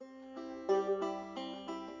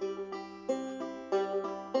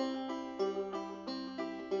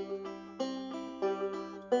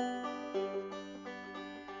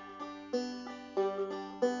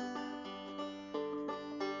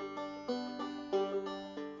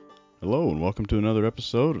Hello and welcome to another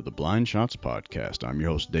episode of the Blind Shots Podcast. I'm your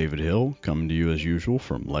host David Hill, coming to you as usual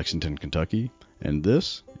from Lexington, Kentucky, and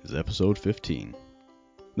this is episode 15.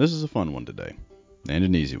 This is a fun one today, and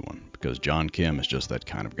an easy one, because John Kim is just that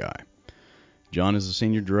kind of guy. John is the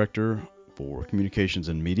Senior Director for Communications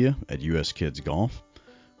and Media at US Kids Golf,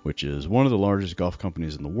 which is one of the largest golf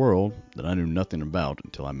companies in the world that I knew nothing about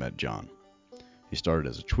until I met John. He started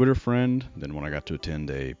as a Twitter friend, then when I got to attend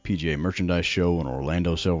a PGA merchandise show in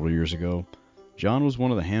Orlando several years ago, John was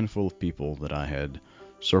one of the handful of people that I had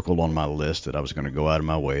circled on my list that I was going to go out of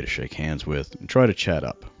my way to shake hands with and try to chat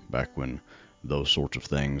up back when those sorts of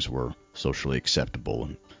things were socially acceptable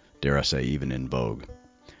and, dare I say, even in vogue.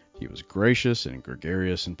 He was gracious and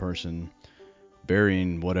gregarious in person,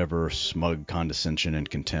 burying whatever smug condescension and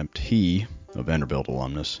contempt he, a Vanderbilt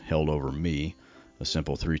alumnus, held over me, a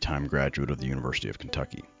simple three-time graduate of the University of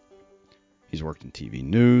Kentucky. He's worked in TV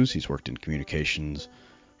news, he's worked in communications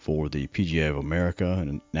for the PGA of America,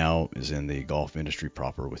 and now is in the golf industry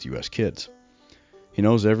proper with US Kids. He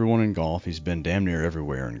knows everyone in golf, he's been damn near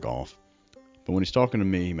everywhere in golf, but when he's talking to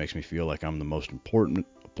me, he makes me feel like I'm the most important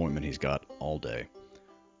appointment he's got all day,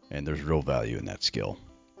 and there's real value in that skill.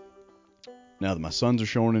 Now that my sons are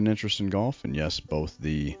showing an interest in golf, and yes, both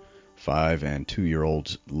the 5 and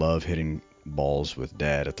 2-year-olds love hitting balls with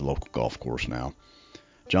Dad at the local golf course now,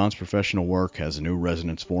 John's professional work has a new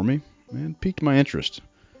resonance for me and piqued my interest,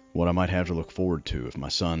 what I might have to look forward to if my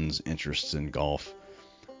son's interests in golf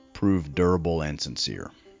prove durable and sincere.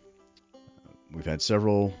 We've had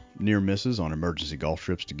several near misses on emergency golf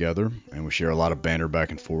trips together, and we share a lot of banter back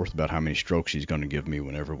and forth about how many strokes he's going to give me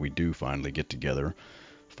whenever we do finally get together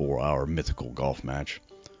for our mythical golf match,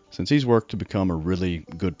 since he's worked to become a really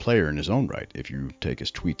good player in his own right, if you take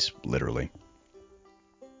his tweets literally.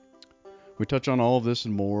 We touch on all of this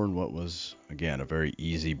and more in what was, again, a very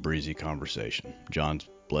easy, breezy conversation. John's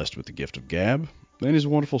blessed with the gift of gab, and he's a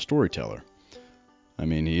wonderful storyteller. I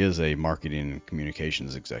mean, he is a marketing and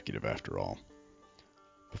communications executive after all.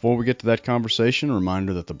 Before we get to that conversation, a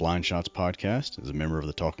reminder that the Blind Shots Podcast is a member of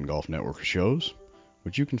the Talkin' Golf network of shows,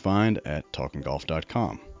 which you can find at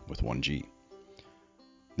talkingolf.com with one G.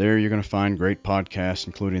 There you're going to find great podcasts,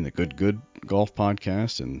 including the Good Golf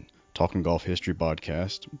Podcast and Talking Golf History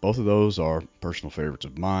Podcast. Both of those are personal favorites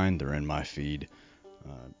of mine. They're in my feed.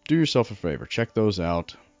 Do yourself a favor. Check those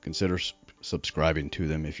out. Consider subscribing to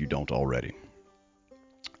them if you don't already.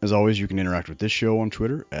 As always, you can interact with this show on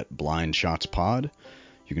Twitter at BlindShotsPod.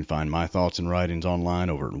 You can find my thoughts and writings online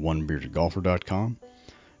over at onebeardedgolfer.com.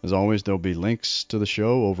 As always, there'll be links to the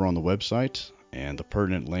show over on the website and the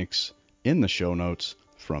pertinent links in the show notes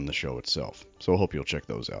from the show itself. So I hope you'll check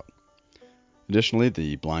those out. Additionally,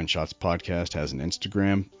 the Blind Shots Podcast has an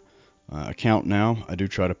Instagram account now. I do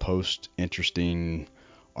try to post interesting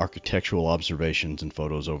architectural observations and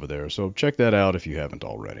photos over there, so check that out if you haven't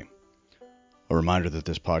already. A reminder that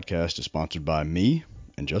this podcast is sponsored by me,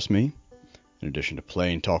 and just me. In addition to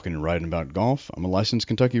playing, talking, and writing about golf, I'm a licensed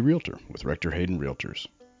Kentucky realtor with Rector Hayden Realtors.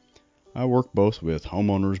 I work both with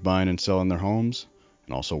homeowners buying and selling their homes,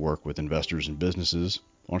 and also work with investors and businesses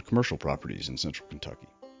on commercial properties in central Kentucky.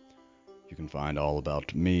 You can find all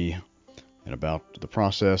about me and about the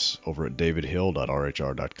process over at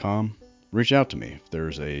davidhill.rhr.com. Reach out to me if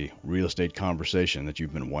there's a real estate conversation that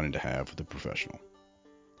you've been wanting to have with a professional.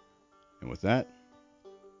 And with that,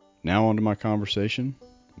 now on to my conversation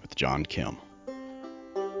with John Kim.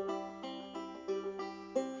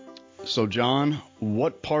 So John,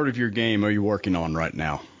 what part of your game are you working on right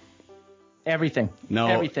now? Everything. No,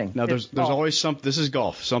 Everything. Now there's always something. This is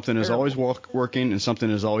golf. Something is always working, and something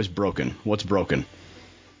is always broken. What's broken?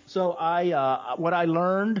 So what I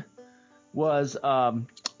learned was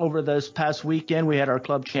over this past weekend we had our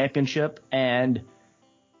club championship, and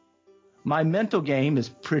my mental game is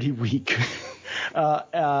pretty weak.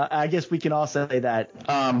 I guess we can all say that.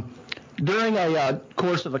 During a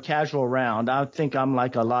course of a casual round, I think I'm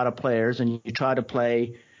like a lot of players, and you try to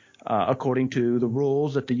play according to the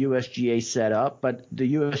rules that the USGA set up. But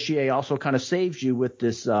the USGA also kind of saves you with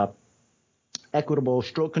this equitable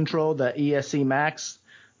stroke control, the ESC max.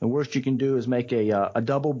 The worst you can do is make a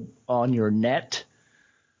double on your net.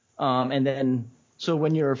 And then so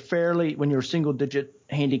when you're a single digit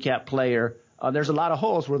handicap player, there's a lot of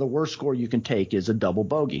holes where the worst score you can take is a double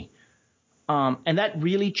bogey. And that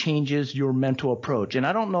really changes your mental approach. And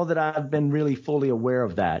I don't know that I've been really fully aware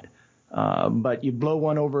of that. But you blow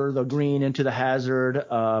one over the green into the hazard,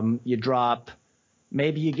 you drop,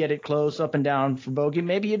 maybe you get it close up and down for bogey,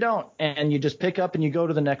 maybe you don't, and you just pick up and you go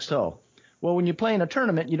to the next hole. Well, when you play in a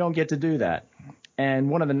tournament, you don't get to do that. And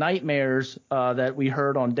one of the nightmares that we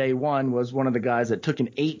heard on day one was one of the guys that took an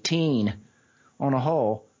 18 on a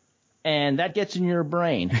hole and that gets in your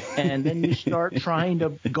brain. And then you start trying to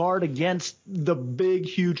guard against the big,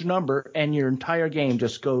 huge number, and your entire game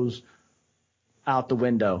just goes out the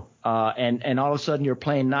window. And all of a sudden you're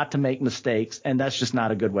playing not to make mistakes, and that's just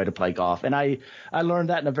not a good way to play golf. And I learned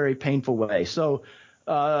that in a very painful way. So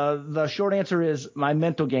the short answer is my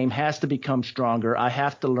mental game has to become stronger. I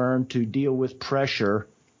have to learn to deal with pressure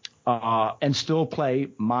and still play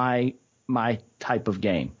my type of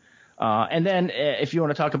game. And then if you want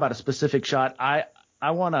to talk about a specific shot, I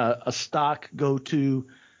want a stock go-to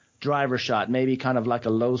driver shot, maybe kind of like a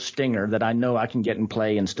low stinger that I know I can get in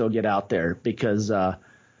play and still get out there, because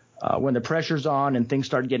when the pressure's on and things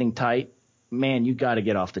start getting tight, man, you got to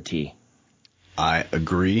get off the tee. I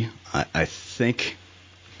agree. I think,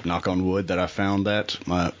 knock on wood, that I found that.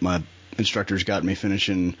 My instructors got me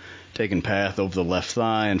taking path over the left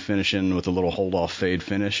thigh and finishing with a little hold-off fade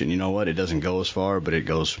finish. And you know what? It doesn't go as far, but it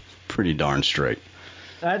goes pretty darn straight.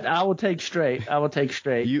 I will take straight.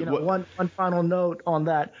 One final note on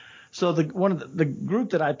that. So the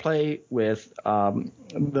group that I play with,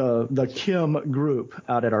 the Kim group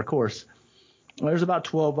out at our course, there's about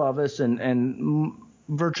 12 of us, and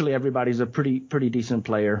virtually everybody's a pretty decent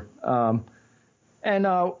player. And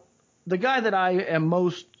the guy that I am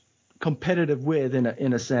most competitive with,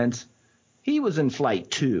 in a sense, he was in flight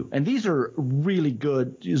 2, and these are really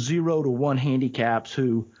good 0 to 1 handicaps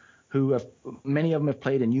who have, many of them have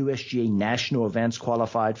played in USGA national events,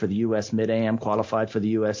 qualified for the US Mid-Am, qualified for the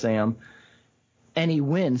US Am, and he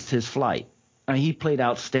wins his flight. I mean, he played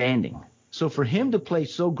outstanding. So for him to play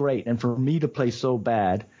so great and for me to play so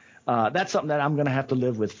bad, that's something that I'm going to have to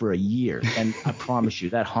live with for a year, and I promise you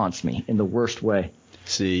that haunts me in the worst way.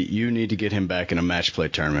 See, you need to get him back in a match play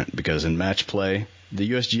tournament, because in match play, the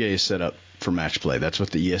USGA is set up for match play. That's what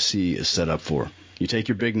the ESC is set up for. You take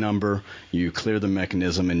your big number, you clear the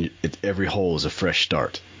mechanism, and every hole is a fresh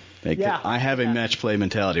start. I have a match play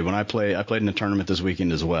mentality. When I played in a tournament this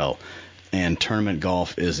weekend as well, and tournament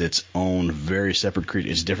golf is its own very separate creature.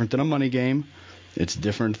 It's different than a money game. It's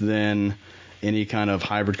different than any kind of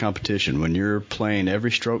hybrid competition. When you're playing,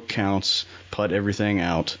 every stroke counts, putt everything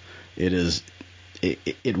out.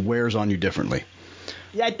 It wears on you differently.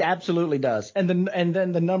 Yeah, it absolutely does. And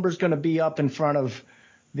then the number's going to be up in front of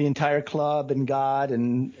the entire club and God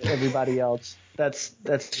and everybody else. That's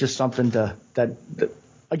just something that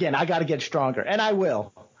again, I got to get stronger, and I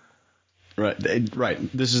will. Right.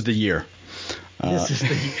 This is the year. This is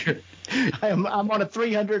the year. I'm on a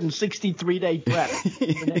 363-day prep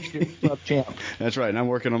for next year's club champ. That's right. And I'm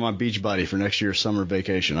working on my beach body for next year's summer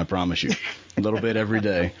vacation. I promise you, a little bit every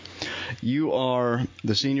day. You are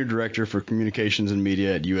the senior director for communications and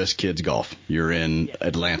media at US Kids Golf. You're in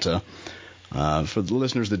Atlanta. For the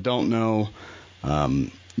listeners that don't know,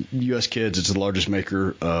 US Kids, it's the largest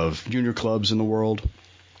maker of junior clubs in the world,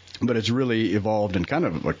 but it's really evolved in kind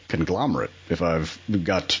of a conglomerate, if I've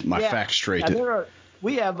got my facts straight.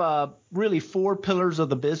 We have really 4 pillars of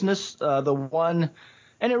the business. The one,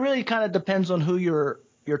 and it really kind of depends on who you're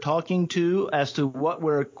talking to as to what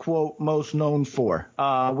we're, quote, most known for.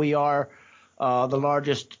 We are the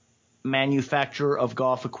largest manufacturer of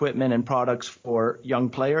golf equipment and products for young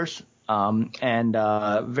players. And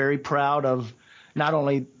very proud of not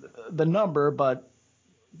only the number, but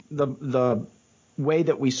the way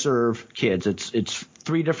that we serve kids. It's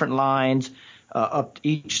 3 different lines.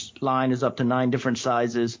 Each line is up to 9 different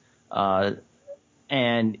sizes,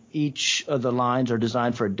 and each of the lines are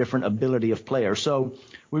designed for a different ability of player. So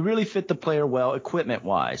we really fit the player well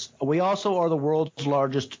equipment-wise. We also are the world's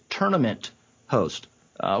largest tournament host.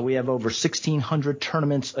 We have over 1,600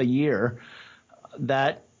 tournaments a year.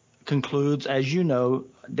 That concludes, as you know,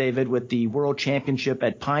 David, with the World Championship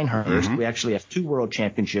at Pinehurst. Mm-hmm. We actually have 2 World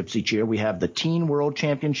Championships each year. We have the Teen World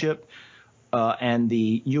Championship and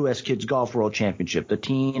the U.S. Kids Golf World Championship. The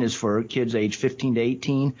teen is for kids age 15 to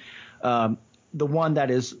 18. The one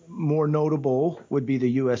that is more notable would be the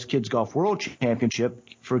U.S. Kids Golf World Championship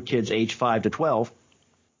for kids age 5 to 12.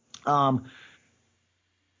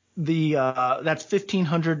 That's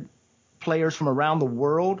 1,500 players from around the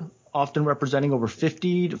world, often representing over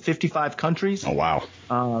 50 to 55 countries. Oh,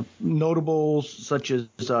 wow. Notables such as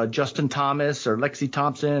Justin Thomas or Lexi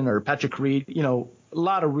Thompson or Patrick Reed, a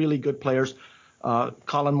lot of really good players.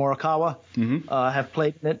 Colin Morikawa have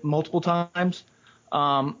played in it multiple times.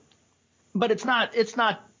 But it's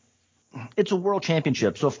a world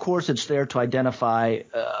championship. So, of course, it's there to identify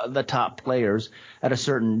the top players at a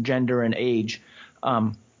certain gender and age.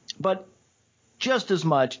 But just as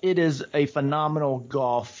much, it is a phenomenal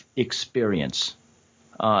golf experience.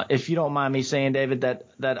 If you don't mind me saying, David,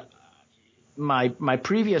 that my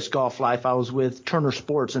previous golf life, I was with Turner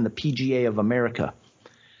Sports and the PGA of America.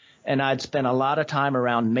 and I'd spent a lot of time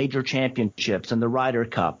around major championships and the Ryder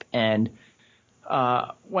Cup. And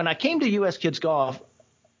when I came to U.S. Kids Golf,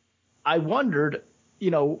 I wondered,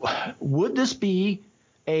 would this be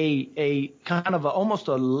a kind of almost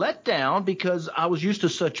a letdown because I was used to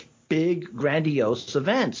such big, grandiose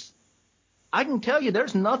events. I can tell you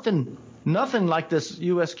there's nothing like this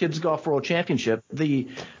U.S. Kids Golf World Championship. The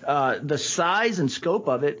size and scope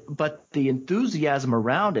of it, but the enthusiasm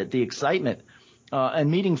around it, the excitement, and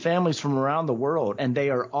meeting families from around the world, and they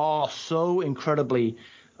are all so incredibly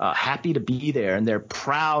happy to be there, and they're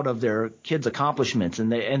proud of their kids' accomplishments,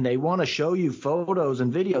 and they want to show you photos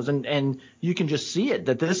and videos, and you can just see it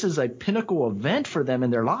that this is a pinnacle event for them in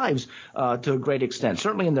their lives to a great extent,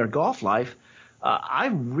 certainly in their golf life. I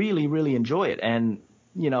really, really enjoy it, and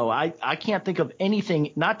I can't think of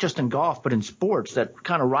anything, not just in golf but in sports, that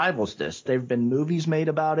kind of rivals this. There have been movies made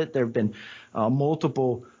about it. There have been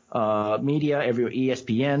multiple media, every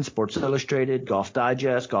ESPN, Sports Illustrated, Golf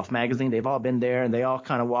Digest, Golf Magazine, they've all been there, and they all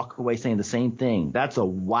kind of walk away saying the same thing. That's a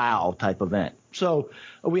wow type event. So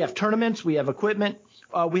we have tournaments, we have equipment,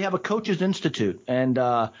 we have a coaches institute, and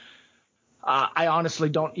I honestly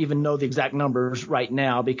don't even know the exact numbers right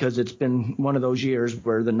now because it's been one of those years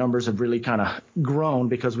where the numbers have really kind of grown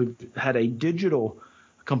because we've had a digital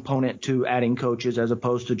component to adding coaches as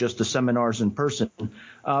opposed to just the seminars in person.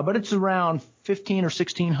 But it's around 1,500 or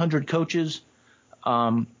 1,600 coaches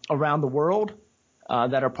around the world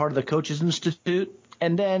that are part of the Coaches Institute.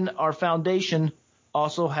 And then our foundation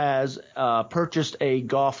also has purchased a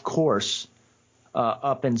golf course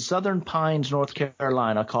up in Southern Pines, North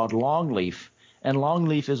Carolina, called Longleaf. And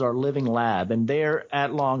Longleaf is our living lab. And there at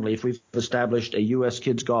Longleaf, we've established a U.S.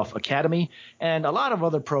 Kids Golf Academy and a lot of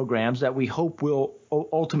other programs that we hope will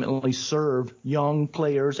ultimately serve young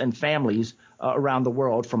players and families around the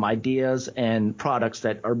world from ideas and products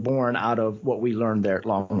that are born out of what we learned there at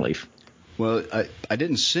Longleaf. Well, I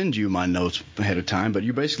didn't send you my notes ahead of time, but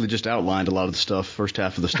you basically just outlined a lot of the stuff, first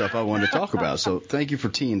half of the stuff I wanted to talk about. So thank you for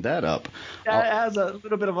teeing that up. That has a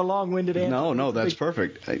little bit of a long-winded answer. No, that's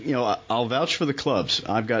perfect. I'll vouch for the clubs.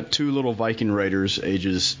 I've got two little Viking Raiders,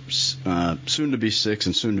 ages soon to be 6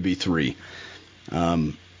 and soon to be 3.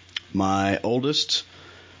 My oldest,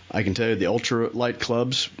 I can tell you the ultralight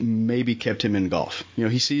clubs maybe kept him in golf.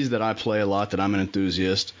 He sees that I play a lot, that I'm an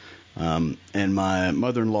enthusiast. And my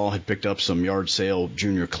mother-in-law had picked up some yard sale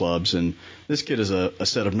junior clubs, and this kid is a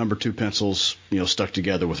set of number 2 pencils, stuck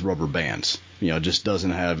together with rubber bands. Just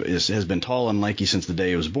has been tall and lanky since the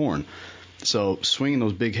day he was born. So swinging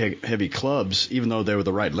those big, heavy clubs, even though they were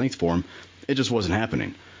the right length for him, it just wasn't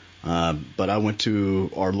happening. But I went to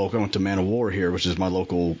Man of War here, which is my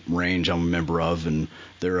local range I'm a member of, and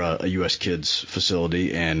they're a U.S. Kids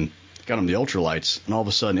facility, and got him the ultralights, and all of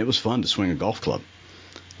a sudden it was fun to swing a golf club.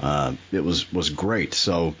 It was great.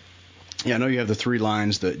 So, yeah, I know you have the 3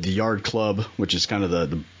 lines, the yard club, which is kind of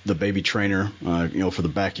the baby trainer, for the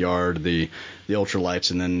backyard, the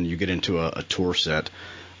ultralights, and then you get into a tour set.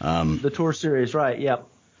 The tour series, right? Yep.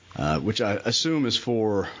 Which I assume is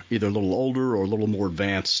for either a little older or a little more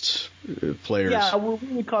advanced players. Yeah, we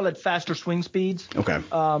would call it faster swing speeds. Okay.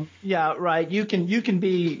 Yeah, right. You can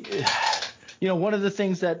be, one of the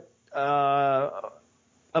things that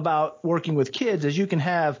about working with kids is you can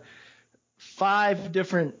have 5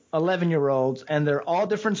 different 11-year-olds, and they're all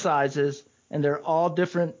different sizes, and they're all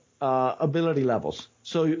different ability levels.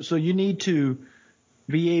 So you need to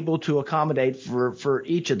be able to accommodate for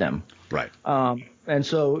each of them. Right. And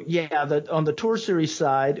so, yeah, on the tour series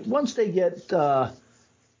side, once they get,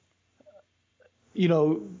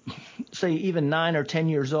 say even 9 or 10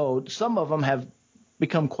 years old, some of them have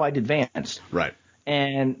become quite advanced. Right.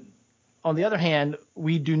 And on the other hand,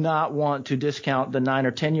 we do not want to discount the 9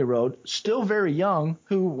 or 10-year-old, still very young,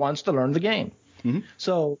 who wants to learn the game. Mm-hmm.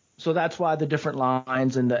 So that's why the different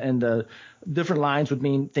lines and the different lines would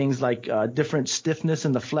mean things like different stiffness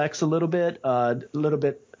in the flex a little bit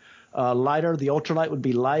lighter. The ultralight would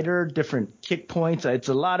be lighter, different kick points. It's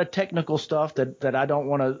a lot of technical stuff that I don't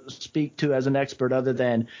want to speak to as an expert, other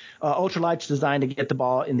than ultralight's designed to get the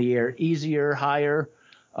ball in the air easier, higher.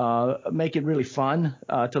 Make it really fun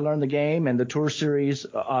to learn the game, and the tour series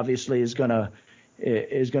obviously is gonna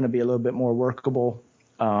be a little bit more workable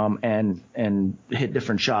and hit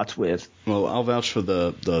different shots with. Well, I'll vouch for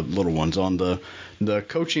the little ones. On the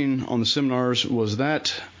coaching on the seminars, was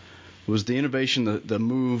the innovation, the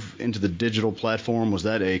move into the digital platform, was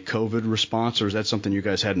that a COVID response, or is that something you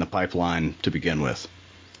guys had in the pipeline to begin with?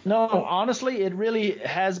 No, honestly, it really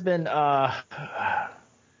has been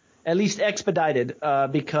at least expedited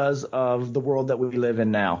because of the world that we live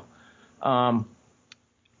in now. So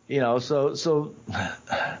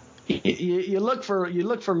you look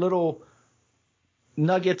for little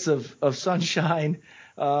nuggets of sunshine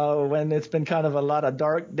when it's been kind of a lot of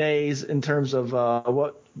dark days in terms of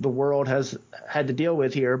what the world has had to deal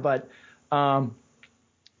with here. But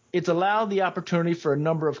it's allowed the opportunity for a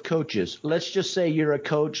number of coaches. Let's just say you're a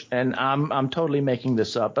coach, and I'm totally making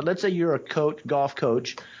this up, but let's say you're a golf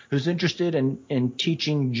coach who's interested in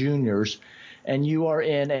teaching juniors, and you are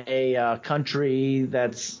in a country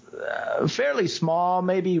that's fairly small,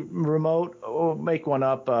 maybe remote. We'll make one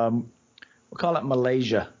up. We'll call it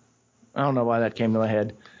Malaysia. I don't know why that came to my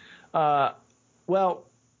head. Well,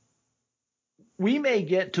 we may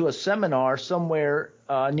get to a seminar somewhere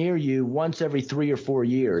near you once every 3 or 4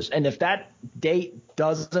 years. And if that date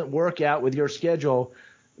doesn't work out with your schedule,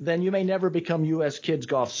 then you may never become U.S. Kids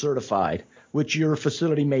Golf certified, which your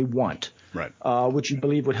facility may want, right? Which you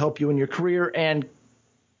believe would help you in your career, and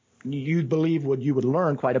you believe you would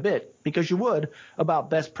learn quite a bit, because you would, about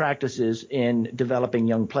best practices in developing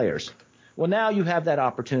young players. Well, now you have that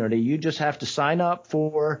opportunity. You just have to sign up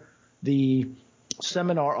for the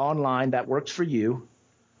seminar online that works for you.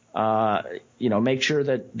 Make sure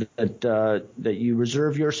that you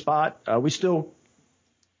reserve your spot. We still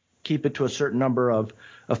keep it to a certain number of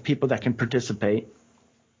people that can participate,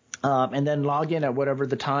 and then log in at whatever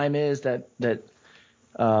the time is that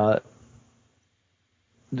the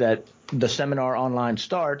seminar online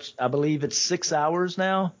starts. I believe it's 6 hours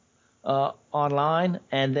now online,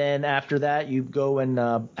 and then after that you go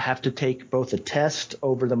and have to take both a test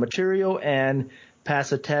over the material and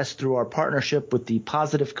pass a test through our partnership with the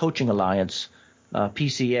Positive Coaching Alliance,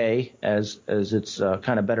 PCA, as it's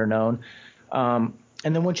kind of better known. And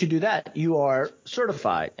then once you do that, you are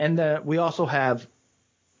certified. And we also have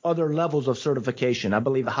other levels of certification. I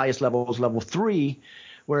believe the highest level is level 3,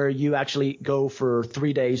 where you actually go for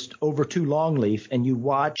 3 days over to Longleaf and you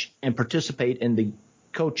watch and participate in the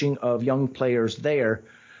coaching of young players there.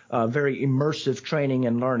 Very immersive training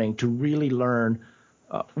and learning to really learn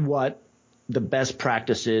what the best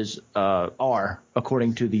practices are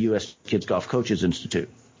according to the U.S. Kids Golf Coaches Institute.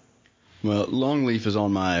 Well, Longleaf is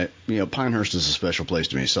on my, Pinehurst is a special place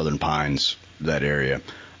to me, Southern Pines, that area.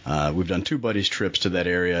 We've done 2 buddies trips to that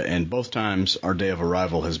area, and both times our day of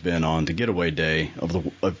arrival has been on the getaway day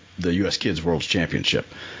of the U.S. Kids World Championship.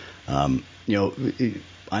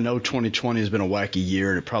 I know 2020 has been a wacky year,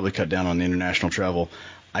 and it probably cut down on the international travel.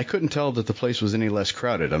 I couldn't tell that the place was any less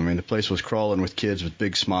crowded. I mean, the place was crawling with kids with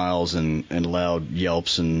big smiles and loud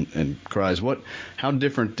yelps and cries. How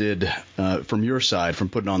different did, from your side, from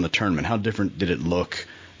putting on the tournament, how different did it look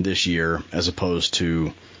this year as opposed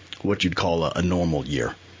to what you'd call a normal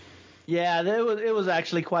year? Yeah, it was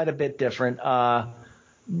actually quite a bit different,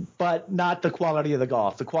 but not the quality of the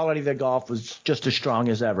golf. The quality of the golf was just as strong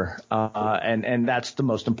as ever, and that's the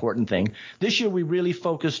most important thing. This year we really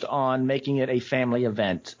focused on making it a family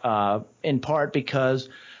event, in part because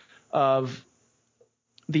of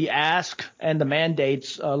the ask and the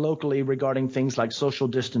mandates locally regarding things like social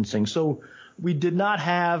distancing. So we did not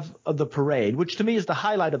have the parade, which to me is the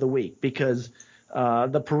highlight of the week, because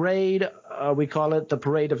the parade, we call it the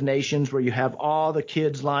Parade of Nations, where you have all the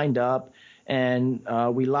kids lined up, and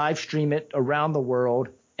we live stream it around the world,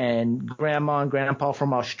 and grandma and grandpa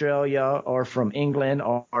from Australia or from England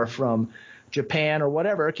or from Japan or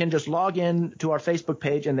whatever can just log in to our Facebook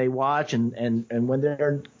page and they watch, and when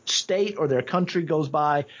their state or their country goes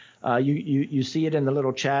by, you see it in the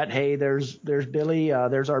little chat. Hey, there's Billy,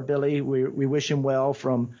 there's our Billy. We wish him well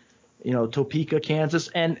from Topeka, Kansas,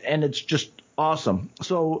 and it's just awesome.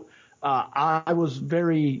 So I was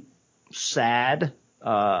very sad,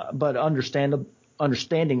 but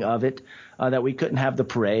understanding of it, that we couldn't have the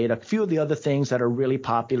parade. A few of the other things that are really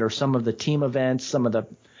popular, some of the team events, some of the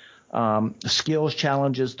skills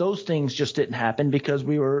challenges, those things just didn't happen because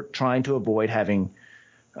we were trying to avoid having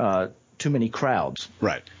too many crowds.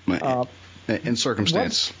 Right. In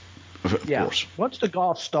circumstance, of course. Once the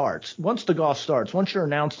golf starts, once you're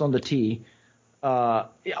announced on the tee.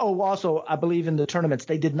 Also, I believe in the tournaments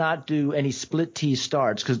they did not do any split tee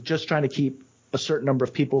starts, because just trying to keep a certain number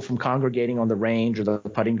of people from congregating on the range or the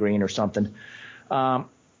putting green or something. But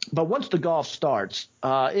once the golf starts,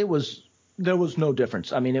 there was no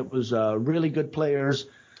difference. I mean, it was really good players,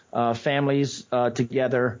 families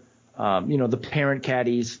together, the parent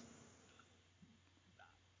caddies.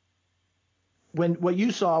 What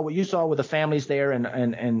you saw with the families there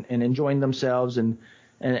and enjoying themselves and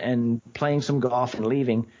playing some golf and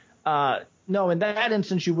leaving. No, in that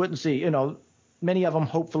instance, you wouldn't see, many of them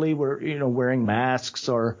hopefully were, wearing masks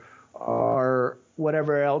or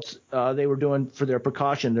whatever else they were doing for their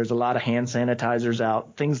precaution. There's a lot of hand sanitizers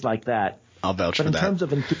out, things like that. I'll vouch for that. But in terms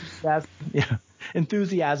of enthusiasm,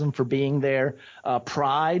 enthusiasm for being there,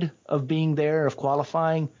 pride of being there, of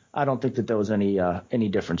qualifying. I don't think that there was any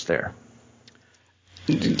difference there.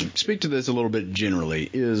 Speak to this a little bit generally.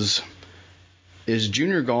 Is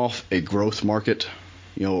junior golf a growth market,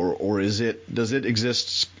 or does it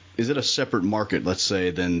exist? Is it a separate market, let's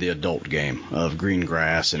say, than the adult game of green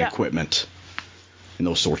grass and equipment and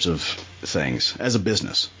those sorts of things as a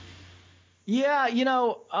business? Yeah,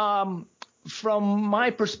 from my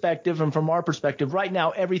perspective and from our perspective, right now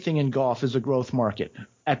everything in golf is a growth market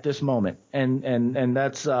at this moment, and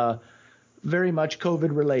that's very much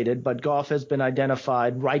COVID related. But golf has been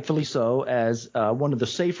identified, rightfully so, as one of the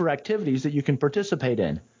safer activities that you can participate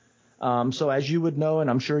in. So as you would know, and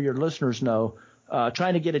I'm sure your listeners know,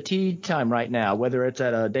 trying to get a tee time right now, whether it's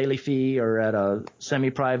at a daily fee or at a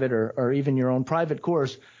semi-private or even your own private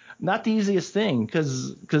course, not the easiest thing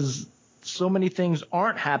because so many things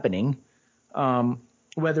aren't happening,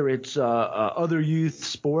 whether it's other youth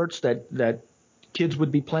sports that kids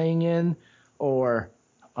would be playing in or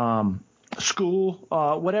school,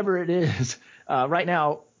 whatever it is. Right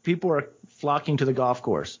now, people are flocking to the golf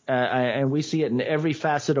course, and we see it in every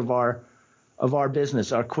facet of our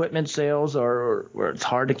business. Our equipment sales are where it's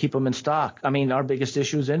hard to keep them in stock. I mean, our biggest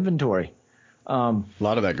issue is inventory. A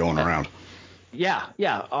lot of that going around. Yeah.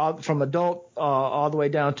 From adult all the way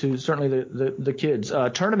down to certainly the kids.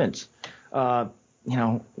 Tournaments.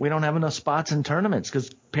 We don't have enough spots in tournaments because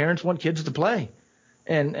parents want kids to play,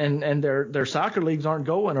 and their soccer leagues aren't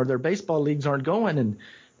going or their baseball leagues aren't going,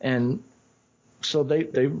 and so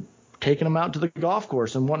they've taken them out to the golf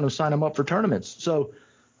course and wanting to sign them up for tournaments. So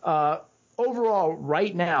overall,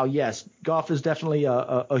 right now, yes, golf is definitely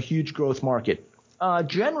a huge growth market.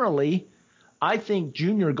 Generally, I think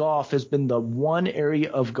junior golf has been the one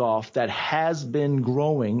area of golf that has been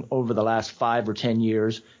growing over the last 5 or 10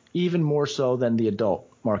 years, even more so than the adult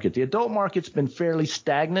market. The adult market's been fairly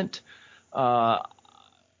stagnant.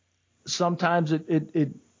 Sometimes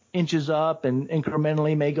it inches up and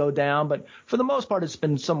incrementally may go down, but for the most part, it's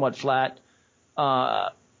been somewhat flat.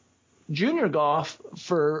 Junior golf,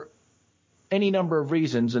 for any number of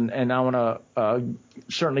reasons, and I want to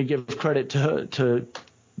certainly give credit to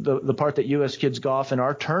the part that U.S. Kids Golf and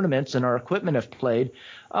our tournaments and our equipment have played,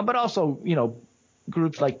 but also,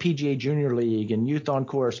 groups like PGA Junior League and Youth on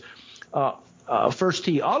Course, First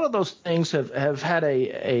Tee, all of those things have had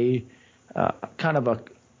a kind of a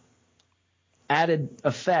added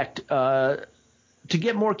effect to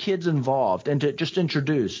get more kids involved and to just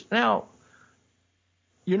introduce. Now,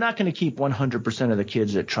 you're not going to keep 100% of the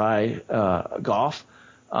kids that try golf,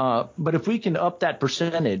 but if we can up that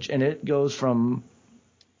percentage and it goes from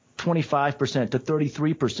 25% to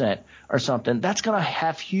 33% or something, that's going to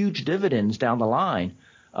have huge dividends down the line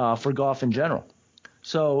for golf in general.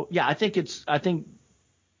 So, yeah, I think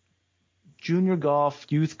junior golf,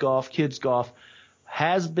 youth golf, kids golf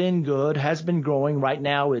has been good, has been growing. Right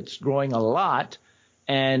now it's growing a lot,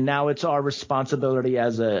 and now it's our responsibility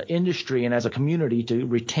as an industry and as a community to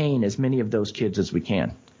retain as many of those kids as we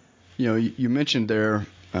can. You mentioned there,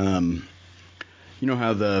 how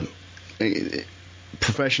the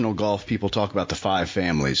professional golf people talk about the 5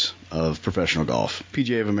 families of professional golf: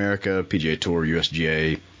 PGA of America, PGA Tour,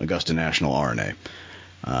 USGA, Augusta National, R&A.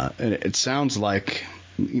 And it sounds like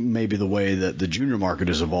maybe the way that the junior market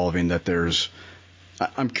is evolving, that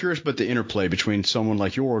I'm curious about the interplay between someone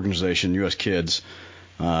like your organization, U.S. Kids,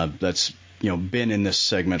 that's been in this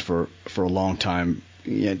segment for a long time,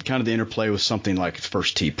 kind of the interplay with something like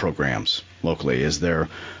First Tee programs locally.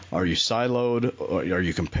 Are you siloed, or are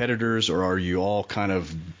you competitors, or are you all kind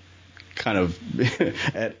of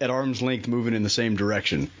at arm's length moving in the same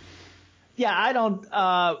direction? Yeah, I don't.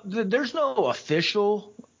 There's no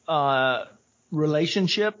official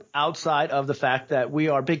relationship outside of the fact that we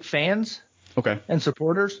are big fans. Okay. And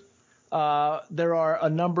supporters. There are a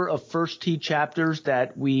number of First Tee chapters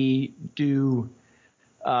that we do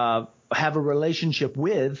have a relationship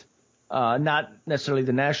with, not necessarily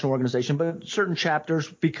the national organization, but certain chapters,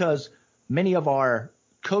 because many of our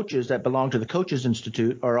coaches that belong to the Coaches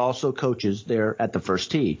Institute are also coaches there at the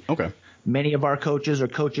First Tee. Okay. Many of our coaches are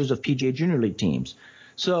coaches of PGA Junior League teams.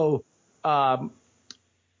 So, I'm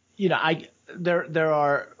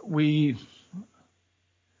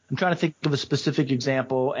trying to think of a specific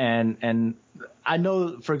example, and I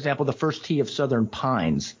know, for example, the First Tee of Southern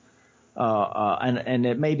Pines, and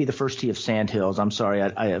it may be the First Tee of Sandhills. I'm sorry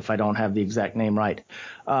if I don't have the exact name right.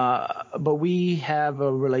 But we have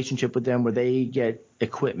a relationship with them where they get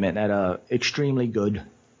equipment at a extremely good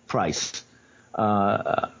price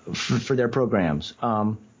for their programs.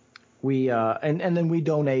 And then we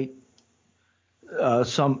donate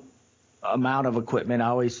some amount of equipment. I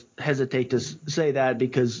always hesitate to say that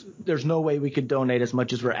because there's no way we could donate as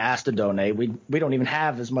much as we're asked to donate. We don't even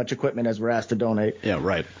have as much equipment as we're asked to donate. Yeah,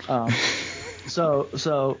 right.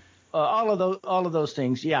 So all of those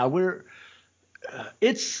things. Yeah,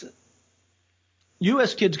 it's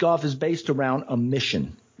U.S. Kids Golf is based around a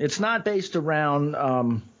mission. It's not based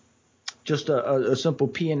around just a simple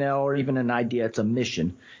P&L or even an idea. It's a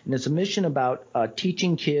mission, and it's a mission about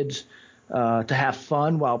teaching kids to have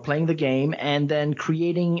fun while playing the game, and then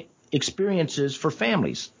creating experiences for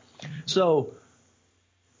families. So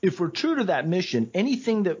if we're true to that mission,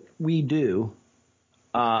 anything that we do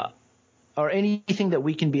or anything that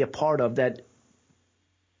we can be a part of that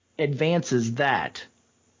advances that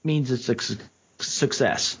means it's a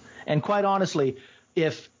success. And quite honestly,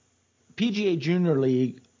 if PGA Junior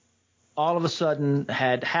League all of a sudden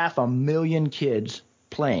had 500,000 kids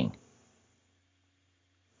playing,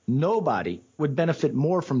 nobody would benefit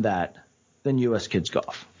more from that than U.S. Kids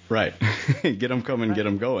Golf. Right. Get them coming, right. Get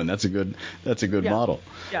them going. That's a good model.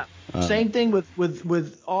 Yeah. Same thing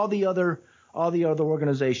with all the other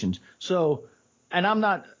organizations. So, and I'm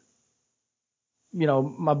not,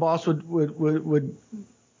 my boss would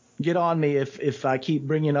get on me if I keep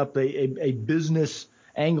bringing up a business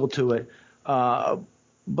angle to it.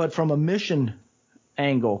 But from a mission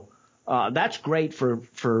angle, that's great for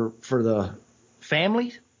the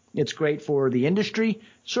family. It's great for the industry,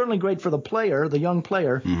 certainly great for the player, the young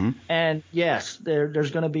player. Mm-hmm. And yes,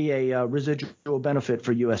 there's going to be a residual benefit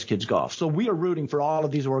for U.S. Kids Golf. So we are rooting for all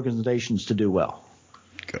of these organizations to do well.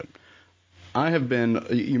 Good.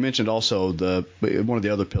 You mentioned also one of the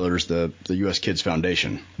other pillars, the U.S. Kids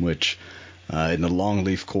Foundation, which in the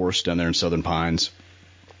Longleaf course down there in Southern Pines,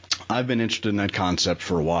 I've been interested in that concept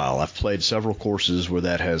for a while. I've played several courses where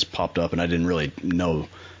that has popped up, and I didn't really know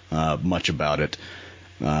much about it.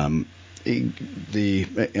 And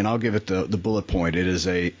I'll give it the bullet point. It is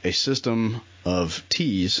a system of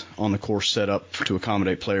tees on the course set up to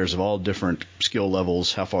accommodate players of all different skill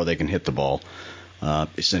levels, how far they can hit the ball,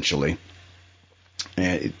 essentially.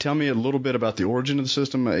 And tell me a little bit about the origin of the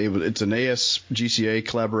system. It's an ASGCA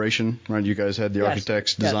collaboration, right? You guys had the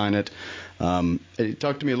architects design it.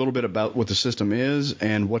 Talk to me a little bit about what the system is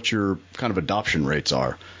and what your kind of adoption rates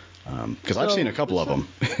are. Because I've seen a couple of them.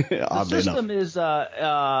 The system is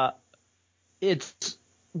it's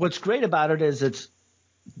what's great about it is it's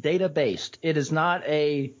data based. It is not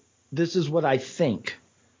this is what I think.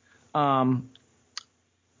 I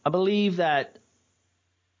believe that.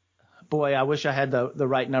 Boy, I wish I had the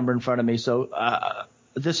right number in front of me. So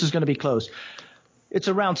this is going to be close. It's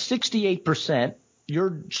around 68%.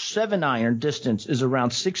 Your 7-iron distance is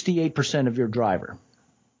around 68% of your driver.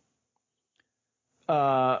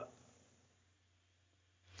 Go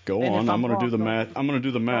on. I'm going to do the math. I'm going to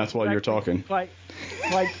do the math while you're talking. Quite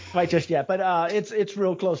just yet, but it's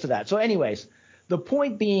real close to that. So, anyways, the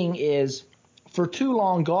point being is, for too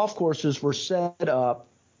long, golf courses were set up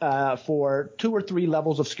for 2 or 3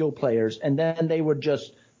 levels of skill players, and then they would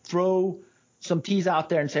just throw some tees out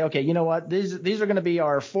there and say, okay, you know what, these are going to be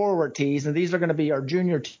our forward tees, and these are going to be our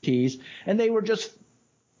junior tees, and they were just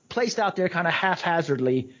placed out there kind of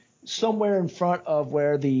haphazardly somewhere in front of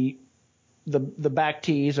where the back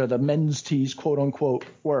tees or the men's tees, quote unquote,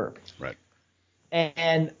 were. Right.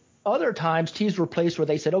 And other times tees were placed where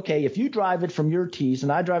they said, okay, if you drive it from your tees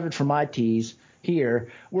and I drive it from my tees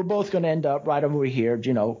here, we're both going to end up right over here,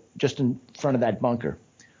 just in front of that bunker.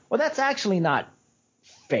 Well, that's actually not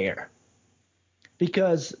fair,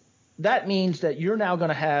 because that means that you're now going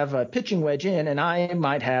to have a pitching wedge in and I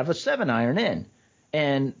might have a 7-iron in.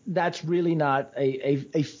 And that's really not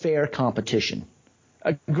a fair competition.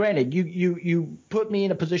 Granted, you put me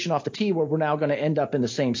in a position off the tee where we're now going to end up in the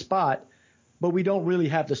same spot, but we don't really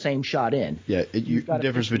have the same shot in. Yeah, the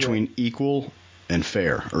difference between equal and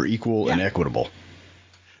fair, or equal and equitable.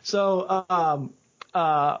 So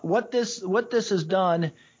what this has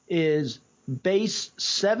done is base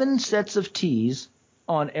 7 sets of tees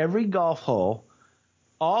on every golf hole,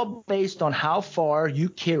 all based on how far you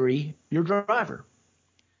carry your driver.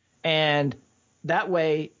 And that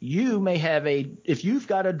way you may have if you've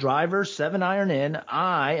got a driver 7-iron in,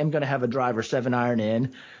 I am going to have a driver 7-iron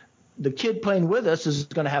in. The kid playing with us is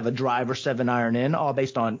going to have a driver 7-iron in, all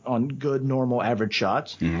based on good, normal, average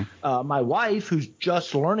shots. Mm-hmm. My wife, who's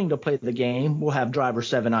just learning to play the game, will have driver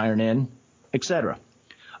 7-iron in, etc.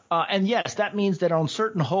 And yes, that means that on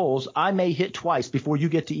certain holes, I may hit twice before you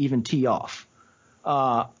get to even tee off.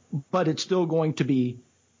 But it's still going to be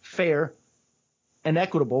fair and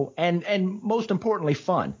equitable and most importantly,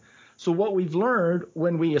 fun. So what we've learned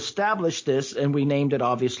when we established this, and we named it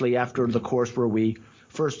obviously after the course where we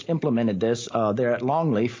first implemented this there at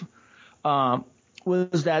Longleaf,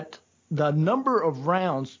 was that the number of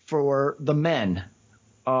rounds for the men,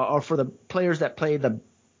 or for the players that play the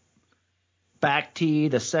back tee,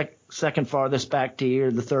 the second farthest back tee,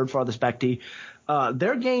 or the third farthest back tee,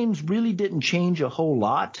 their games really didn't change a whole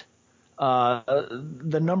lot.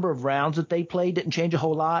 The number of rounds that they played didn't change a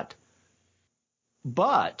whole lot.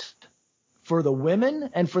 But for the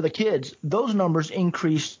women and for the kids, those numbers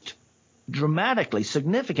increased dramatically,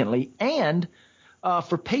 significantly. And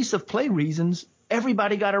for pace of play reasons,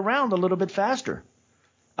 everybody got around a little bit faster.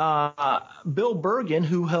 Bill Bergen,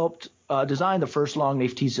 who helped design the first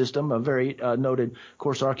longleaf tee system, a very noted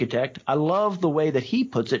course architect, I love the way that he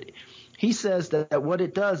puts it. He says that what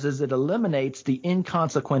it does is it eliminates the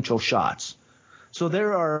inconsequential shots. So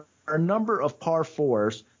there are a number of par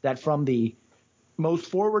fours that from the most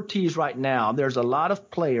forward tees right now, there's a lot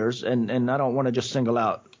of players, and I don't want to just single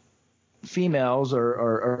out females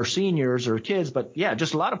or seniors or kids, but yeah,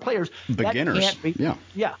 just a lot of players beginners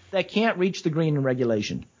that can't reach the green in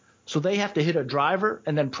regulation. So they have to hit a driver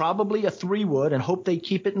and then probably a 3-wood and hope they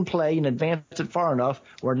keep it in play and advance it far enough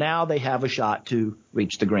where now they have a shot to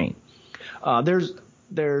reach the green.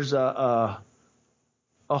 There's a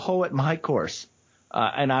hole at my course,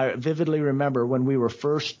 and I vividly remember when we were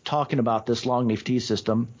first talking about this longleaf tee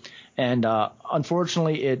system, and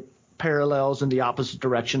unfortunately it parallels in the opposite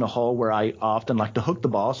direction a hole where I often like to hook the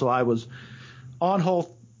ball. So I was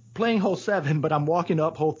playing hole 7, but I'm walking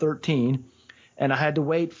up hole 13, and I had to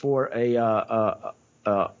wait for a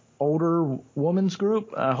older woman's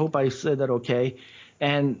group. I hope I said that okay.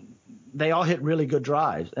 And they all hit really good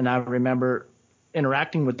drives. And I remember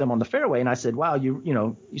interacting with them on the fairway, and I said, wow,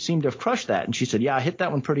 you seem to have crushed that. And she said, yeah, I hit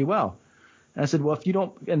that one pretty well. And I said, well, if you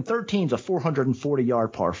don't – and 13's a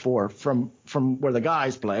 440-yard par 4 from where the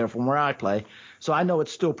guys play or from where I play. So I know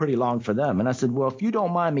it's still pretty long for them. And I said, well, if you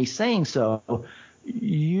don't mind me saying so,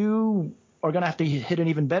 you are going to have to hit an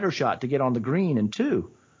even better shot to get on the green in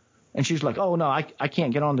 2. And she's like, oh, no, I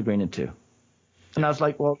can't get on the green in 2. And I was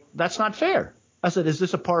like, well, that's not fair. I said, is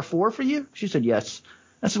this a par 4 for you? She said, yes.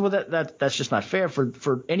 I said, well, that's just not fair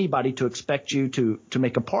for anybody to expect you to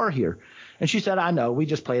make a par here. And she said, I know, we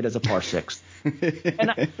just play it as a par 6. and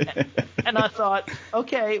I thought,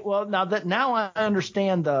 okay, well, now I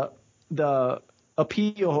understand the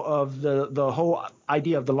appeal of the whole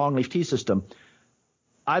idea of the longleaf tee system.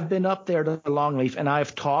 I've been up there to the longleaf, and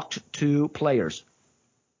I've talked to players,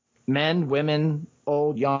 men, women,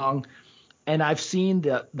 old, young, and I've seen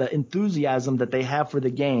the enthusiasm that they have for the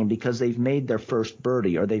game because they've made their first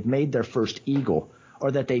birdie or they've made their first eagle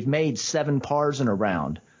or that they've made 7 pars in a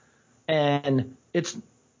round. And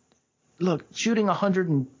shooting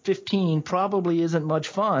 115 probably isn't much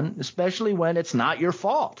fun, especially when it's not your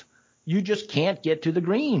fault. You just can't get to the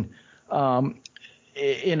green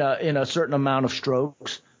in a certain amount of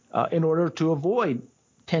strokes in order to avoid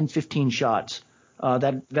 10, 15 shots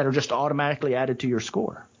that are just automatically added to your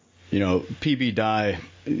score. PB Dye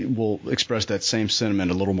will express that same sentiment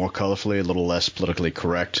a little more colorfully, a little less politically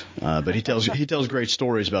correct. But he tells great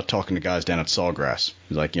stories about talking to guys down at Sawgrass.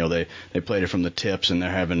 He's like, they played it from the tips and they're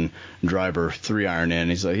having driver 3-iron in.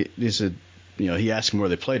 He said, he asked him where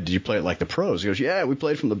they played. Did you play it like the pros? He goes, yeah, we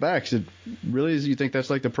played from the back. He said, really? You think that's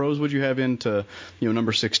like the pros? What'd you have into,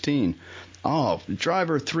 number 16? Oh,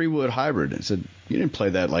 driver 3-wood hybrid. I said, you didn't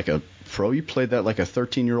play that like a pro. You played that like a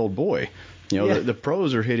 13-year-old boy. The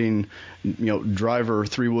pros are hitting, driver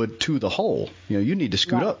 3-wood to the hole. You need to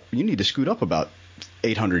scoot up. You need to scoot up about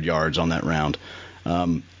 800 yards on that round.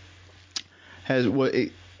 And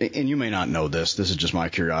you may not know this. This is just my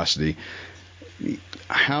curiosity.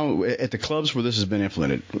 How at the clubs where this has been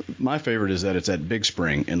implemented, my favorite is that it's at Big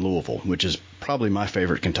Spring in Louisville, which is probably my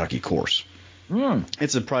favorite Kentucky course.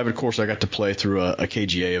 It's a private course I got to play through a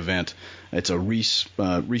KGA event. It's a Reese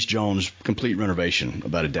Jones complete renovation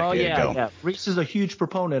about a decade ago. Yeah. Reese is a huge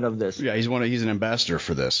proponent of this. Yeah, he's an ambassador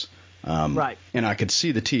for this. Right. And I could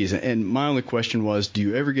see the tees. And my only question was, do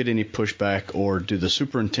you ever get any pushback, or do the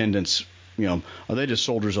superintendents, are they just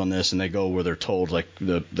soldiers on this and they go where they're told, like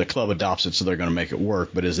the club adopts it so they're going to make it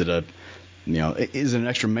work? But is it an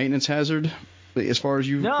extra maintenance hazard? As far as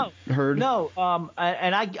you've heard? No.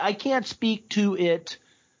 And I can't speak to it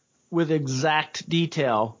with exact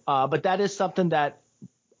detail, but that is something that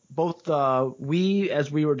both we, as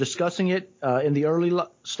we were discussing it in the early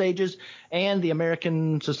stages, and the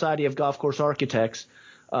American Society of Golf Course Architects,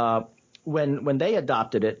 when they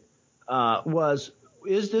adopted it,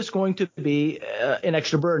 is this going to be an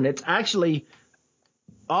extra burden? It's actually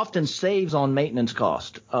often saves on maintenance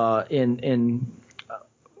cost in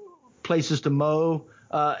places to mow,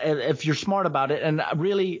 if you're smart about it. And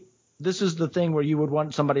really, this is the thing where you would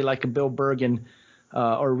want somebody like a Bill Bergen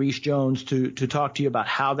or Reese Jones to talk to you about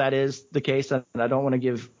how that is the case. And I don't want to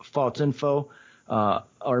give false info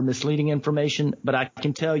or misleading information, but I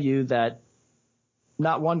can tell you that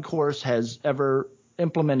not one course has ever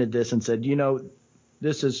implemented this and said,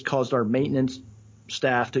 this has caused our maintenance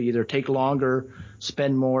staff to either take longer,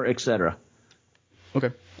 spend more, etc.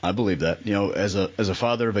 Okay, I believe that. As a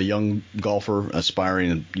father of a young golfer,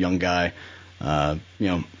 aspiring young guy, I'm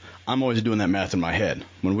always doing that math in my head.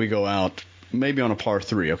 When we go out, maybe on a par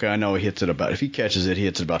 3, okay, I know he hits it if he catches it, he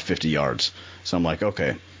hits it about 50 yards. So I'm like,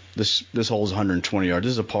 okay, this hole's 120 yards.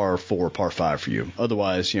 This is a par 4, par 5 for you.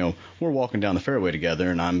 Otherwise, we're walking down the fairway together,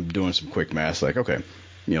 and I'm doing some quick math, like, okay,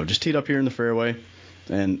 just teed up here in the fairway.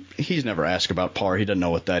 And he's never asked about par. He doesn't know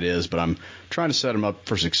what that is, but I'm trying to set him up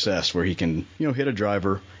for success where he can, hit a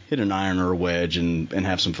driver, hit an iron or a wedge, and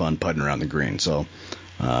have some fun putting around the green. So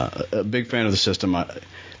a big fan of the system.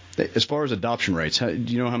 As far as adoption rates, do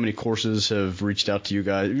you know how many courses have reached out to you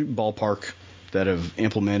guys, ballpark, that have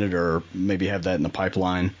implemented or maybe have that in the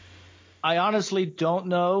pipeline? I honestly don't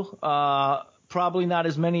know. Probably not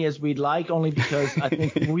as many as we'd like, only because I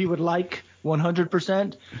think we would like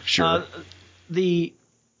 100%. Sure. The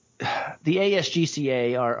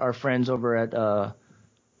ASGCA, our friends over at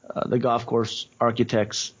the Golf Course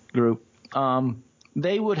Architects Group,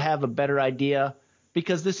 they would have a better idea,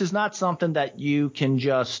 because this is not something that you can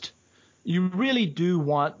just – you really do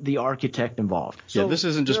want the architect involved. So this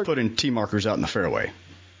isn't just putting tee markers out in the fairway.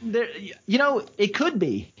 It could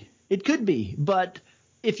be. It could be. But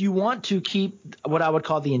if you want to keep what I would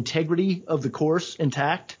call the integrity of the course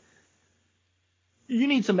intact, you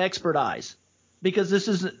need some expert eyes. Because this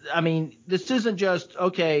isn't just,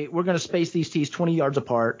 okay, we're going to space these tees 20 yards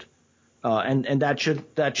apart, and that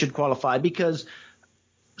should qualify. Because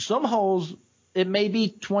some holes, it may be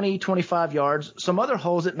 20, 25 yards. Some other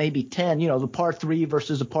holes, it may be 10, the par 3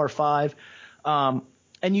 versus a par 5. And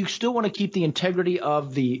you still want to keep the integrity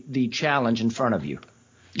of the challenge in front of you.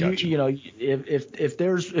 Gotcha. If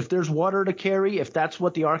there's water to carry, if that's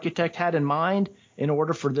what the architect had in mind in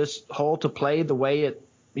order for this hole to play the way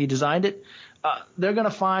he designed it, they're going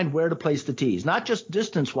to find where to place the tees, not just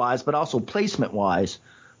distance-wise, but also placement-wise,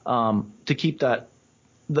 to keep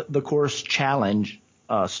the course challenge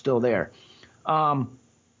still there.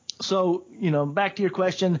 So, back to your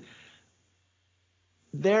question,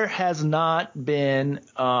 there has not been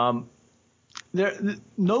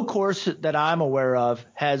no course that I'm aware of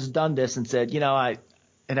has done this and said, it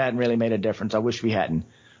hadn't really made a difference. I wish we hadn't.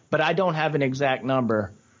 But I don't have an exact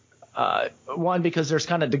number. One, because there's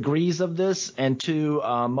kind of degrees of this, and two,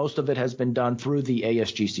 most of it has been done through the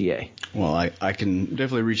ASGCA. Well, I can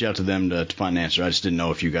definitely reach out to them to find an answer. I just didn't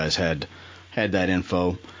know if you guys had that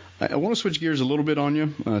info. I want to switch gears a little bit on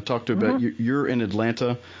you. Talk to about you're in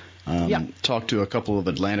Atlanta. Talk to a couple of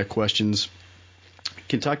Atlanta questions.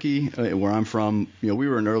 Kentucky, where I'm from, we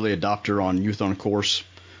were an early adopter on Youth on Course.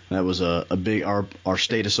 That was a big. Our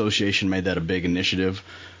state association made that a big initiative.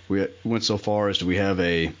 We went so far as we have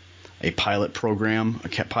a pilot program, a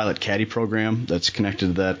pilot caddy program that's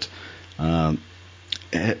connected to that.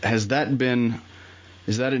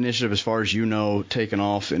 Is that initiative, as far as you know, taken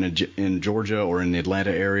off in Georgia or in the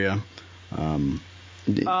Atlanta area?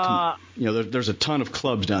 There's a ton of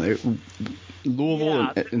clubs down there.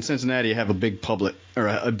 Louisville and Cincinnati have a big public or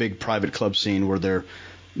a big private club scene where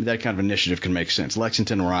that kind of initiative can make sense.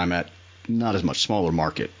 Lexington, where I'm at, not as much, smaller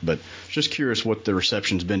market, but just curious what the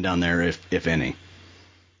reception's been down there, if any.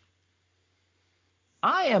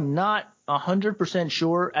 I am not 100%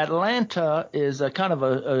 sure. Atlanta is a kind of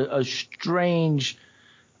a strange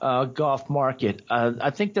golf market.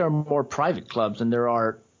 I think there are more private clubs than there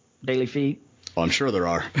are daily feet. Oh, I'm sure there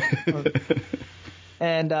are.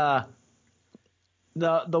 And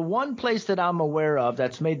the one place that I'm aware of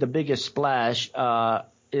that's made the biggest splash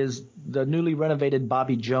is the newly renovated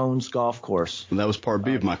Bobby Jones golf course. Well, that was part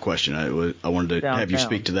B of my question. I wanted to downtown. Have you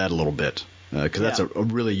speak to that a little bit, because that's a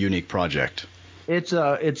really unique project.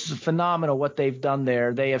 It's phenomenal what they've done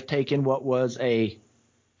there. They have taken what was a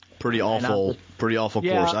pretty awful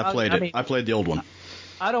course. I played the old one.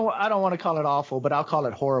 I don't want to call it awful, but I'll call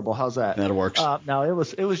it horrible. How's that? That works. No,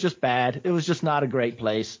 it was just bad. It was just not a great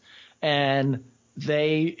place, and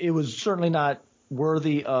it was certainly not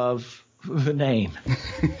worthy of the name.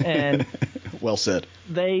 And well said.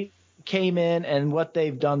 They came in, and what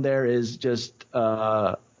they've done there is just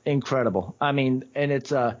incredible. I mean, and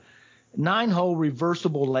it's a 9-hole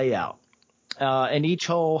reversible layout, and each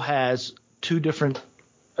hole has two different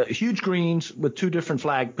huge greens with two different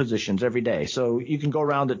flag positions every day. So you can go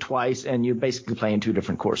around it twice, and you're basically playing two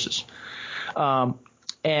different courses. But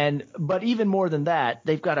even more than that,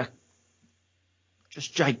 they've got a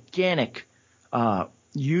just gigantic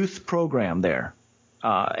youth program there.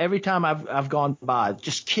 Every time I've gone by,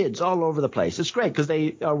 just kids all over the place. It's great because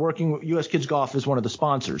they are working. U.S. Kids Golf is one of the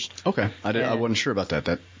sponsors. Okay, I wasn't sure about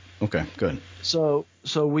that. Okay, good. So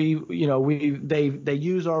they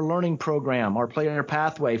use our learning program, our player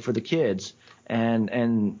pathway for the kids,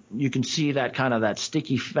 and you can see that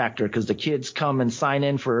sticky factor because the kids come and sign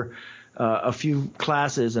in for a few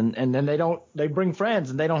classes and then they bring friends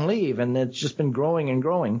and they don't leave, and it's just been growing and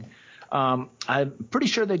growing. I'm pretty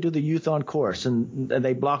sure they do the youth on course and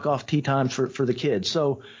they block off tee times for the kids.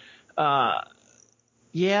 So, that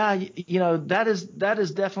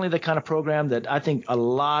is definitely the kind of program that I think a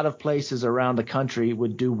lot of places around the country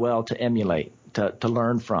would do well to emulate, to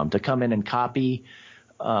learn from, to come in and copy,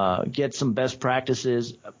 get some best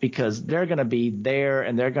practices, because they're going to be there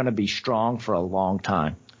and they're going to be strong for a long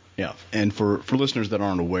time. Yeah. And for listeners that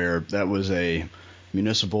aren't aware, that was a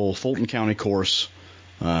municipal Fulton County course.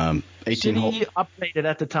 18 City operated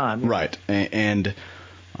at the time. Right. And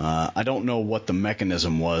I don't know what the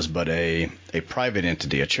mechanism was, but a private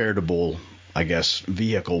entity, a charitable, I guess,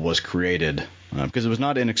 vehicle was created because it was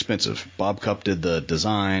not inexpensive. Bob Cupp did the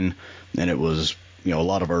design, and it was, a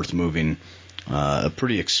lot of earth moving,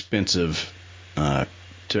 pretty expensive to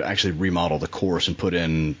actually remodel the course and put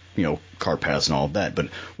in, cart paths and all of that. But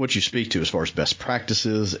what you speak to as far as best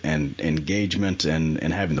practices and engagement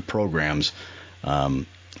and having the programs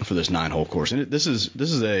for this 9-hole course, and this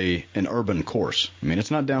is an urban course. I mean, it's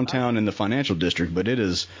not downtown in the financial district, but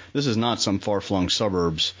this is not some far-flung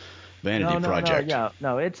suburbs vanity project.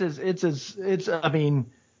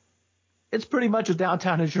 It's pretty much as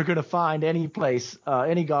downtown as you're going to find any place,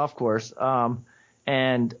 any golf course.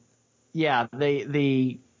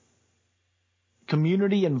 The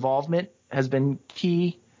community involvement has been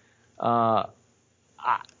key. I'd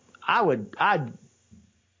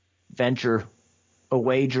venture a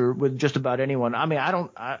wager with just about anyone. I mean,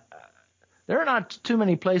 there are not too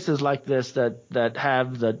many places like this that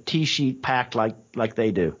have the tee sheet packed like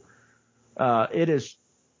they do.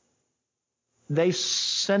 They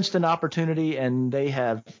sensed an opportunity and they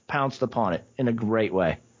have pounced upon it in a great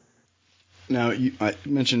way. Now, I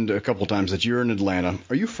mentioned a couple times that you're in Atlanta.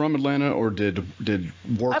 Are you from Atlanta, or did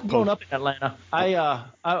work? I've grown up in Atlanta.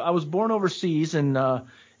 I was born overseas in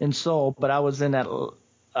Seoul, but I was in Atlanta.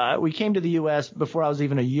 We came to the U.S. before I was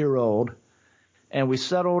even a year old, and we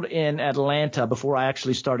settled in Atlanta before I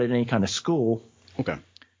actually started any kind of school. Okay.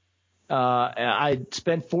 I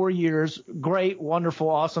spent 4 years, great, wonderful,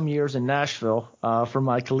 awesome years in Nashville for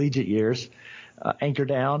my collegiate years, anchor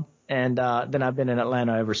down, and then I've been in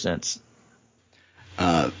Atlanta ever since.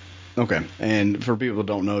 Okay. And for people who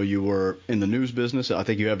don't know, you were in the news business. I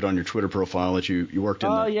think you have it on your Twitter profile that you worked in.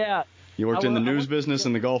 Oh, yeah. You worked in the news business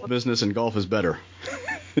and the golf business, and golf is better.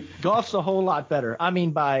 Golf's a whole lot better. I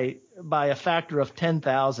mean, by a factor of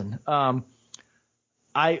 10,000.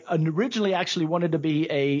 I originally actually wanted to be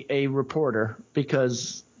a reporter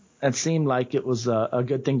because it seemed like it was a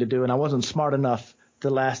good thing to do, and I wasn't smart enough to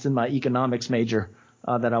last in my economics major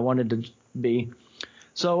that I wanted to be.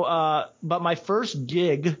 So, but my first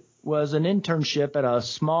gig was an internship at a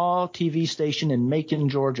small TV station in Macon,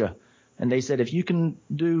 Georgia. And they said, if you can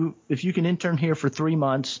intern here for 3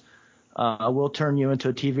 months, we'll turn you into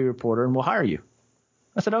a TV reporter and we'll hire you.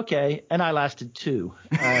 I said, okay. And I lasted 2.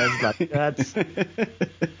 I was like, that's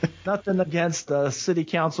nothing against the city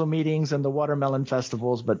council meetings and the watermelon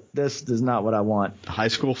festivals, but this is not what I want. High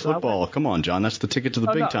school football. Come on, John. That's the ticket to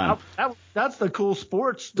the big time. That's the cool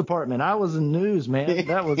sports department. I was in news, man.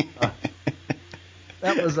 That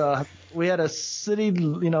was we had a city,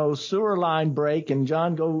 sewer line break, and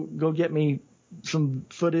John, go get me some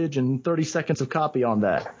footage and 30 seconds of copy on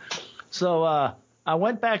that. So I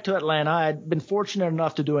went back to Atlanta. I had been fortunate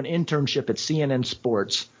enough to do an internship at CNN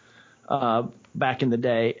Sports back in the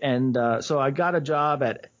day, and so I got a job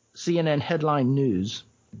at CNN Headline News,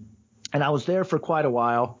 and I was there for quite a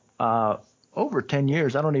while, over 10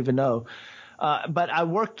 years. I don't even know, but I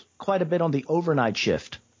worked quite a bit on the overnight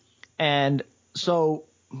shift, and so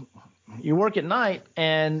you work at night,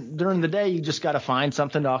 and during the day you just got to find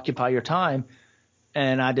something to occupy your time.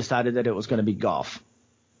 And I decided that it was going to be golf.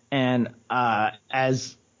 And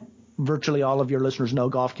as virtually all of your listeners know,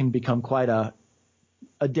 golf can become quite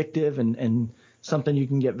addictive and something you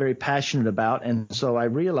can get very passionate about. And so I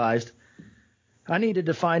realized I needed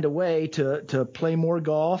to find a way to play more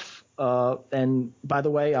golf. And by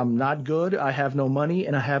the way, I'm not good. I have no money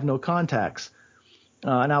and I have no contacts.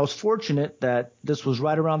 And I was fortunate that this was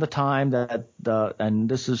right around the time that and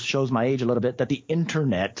this shows my age a little bit, that the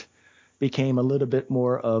internet became a little bit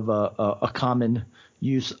more of a common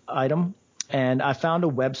use item. And I found a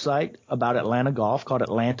website about Atlanta golf called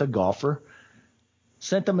Atlanta Golfer.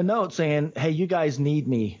 sent them a note saying, hey, you guys need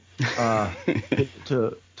me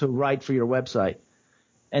to write for your website.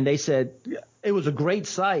 And they said it was a great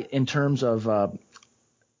site in terms of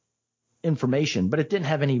information, but it didn't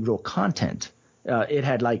have any real content. It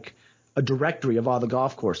had like a directory of all the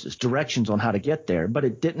golf courses, directions on how to get there, but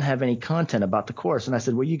it didn't have any content about the course. And I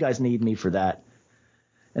said, well, you guys need me for that.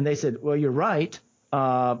 And they said, well, you're right.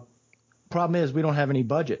 Problem is we don't have any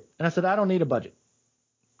budget. And I said, I don't need a budget.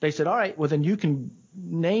 They said, all right, well, then you can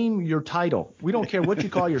name your title. We don't care what you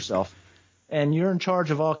call yourself, and you're in charge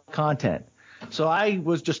of all content. So I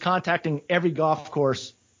was just contacting every golf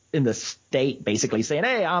course in the state, basically saying,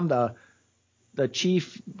 hey, I'm the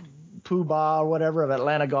chief poobah or whatever of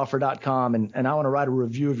AtlantaGolfer.com, and I want to write a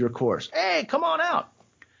review of your course. Hey, come on out.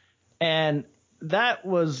 And that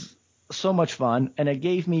was so much fun, and it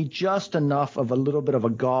gave me just enough of a little bit of a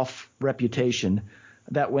golf reputation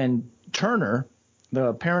that when Turner,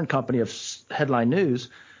 the parent company of Headline News,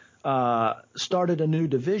 started a new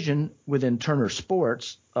division within Turner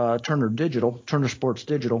Sports, Turner Sports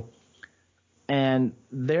Digital, and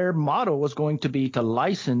their motto was going to be to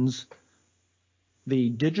license the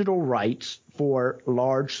digital rights for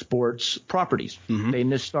large sports properties. Mm-hmm.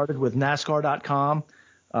 They started with NASCAR.com.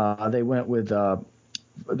 They went with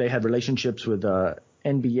they had relationships with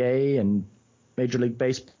NBA and Major League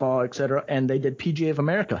Baseball, et cetera, and they did PGA of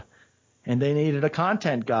America. And they needed a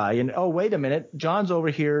content guy. And, oh, wait a minute, John's over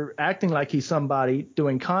here acting like he's somebody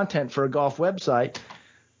doing content for a golf website.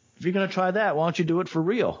 If you're going to try that, why don't you do it for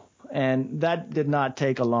real? And that did not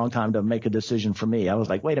take a long time to make a decision for me. I was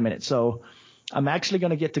like, wait a minute. So I'm actually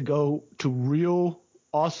going to get to go to real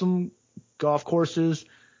awesome golf courses,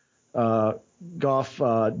 golf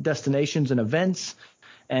destinations and events,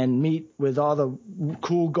 and meet with all the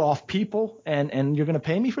cool golf people, and you're going to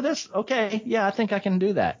pay me for this? Okay, yeah, I think I can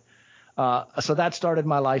do that. So that started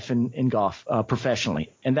my life in golf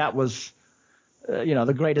professionally, and that was,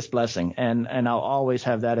 the greatest blessing, and I'll always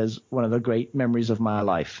have that as one of the great memories of my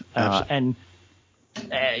life. There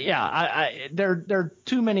are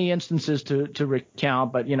too many instances to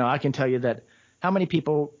recount, but I can tell you that how many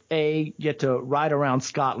people get to ride around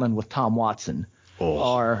Scotland with Tom Watson,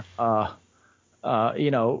 or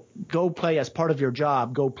go play as part of your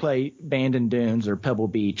job, go play Bandon Dunes or Pebble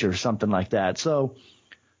Beach or something like that. So,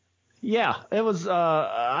 yeah, it was.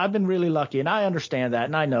 I've been really lucky, and I understand that,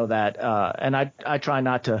 and I know that, and I try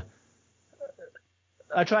not to.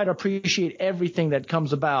 I try to appreciate everything that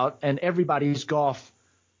comes about and everybody's golf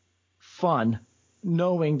fun,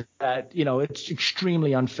 knowing that it's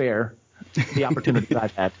extremely unfair the opportunities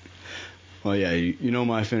I've had. Well, yeah, you know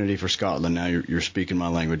my affinity for Scotland. Now you're speaking my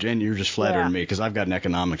language, and you're just flattering me because I've got an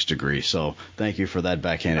economics degree. So thank you for that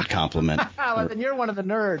backhanded compliment. Well, then you're one of the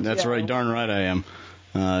nerds. That's right, darn right I am.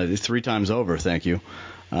 3 times over, thank you.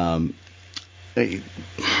 You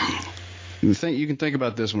can think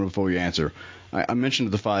about this one before you answer. I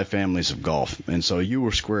mentioned the 5 families of golf, and so you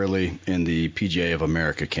were squarely in the PGA of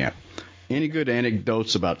America camp. Any good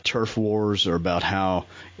anecdotes about turf wars or about how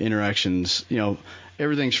interactions,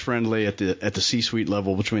 everything's friendly at the C-suite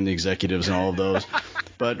level between the executives and all of those.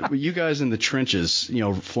 But you guys in the trenches,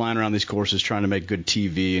 flying around these courses trying to make good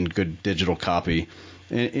TV and good digital copy,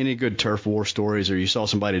 any good turf war stories, or you saw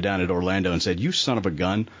somebody down at Orlando and said, you son of a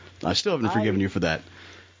gun? I still haven't forgiven you for that.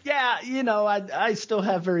 Yeah, I still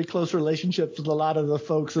have very close relationships with a lot of the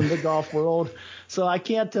folks in the golf world, so I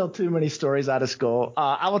can't tell too many stories out of school.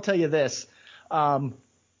 I will tell you this.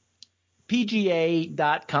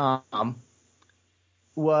 PGA.com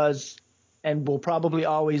was and will probably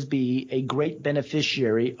always be a great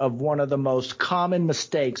beneficiary of one of the most common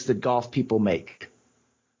mistakes that golf people make,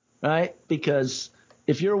 right? Because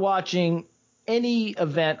if you're watching any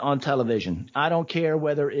event on television, I don't care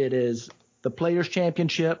whether it is the Players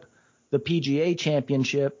Championship, the PGA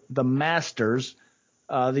Championship, the Masters,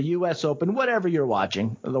 the U.S. Open, whatever you're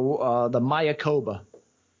watching, the Mayakoba.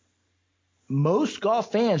 Most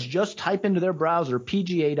golf fans just type into their browser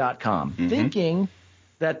PGA.com, thinking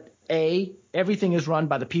that A, everything is run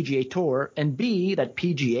by the PGA Tour, and B, that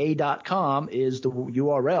PGA.com is the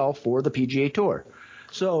URL for the PGA Tour.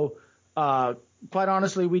 So, quite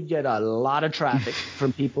honestly, we'd get a lot of traffic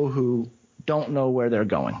from people who don't know where they're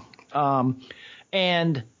going.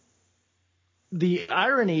 And the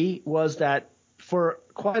irony was that for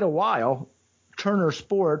quite a while, Turner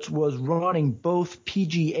Sports was running both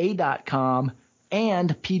PGA.com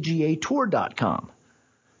and PGAtour.com.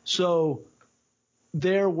 So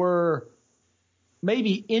there were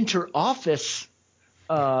maybe inter-office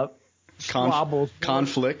squabbles.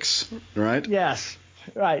 Conflicts, right? Yes,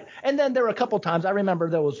 right. And then there were a couple times, I remember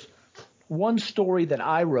there was one story that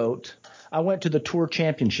I wrote. I went to the Tour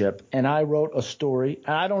Championship and I wrote a story.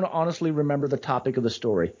 And I don't honestly remember the topic of the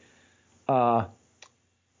story.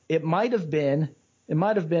 It might have been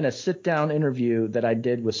a sit down interview that I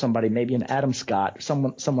did with somebody, maybe an Adam Scott,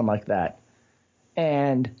 someone like that.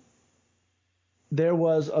 And there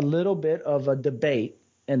was a little bit of a debate,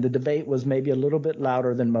 and the debate was maybe a little bit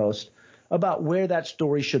louder than most, about where that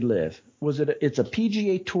story should live. It's a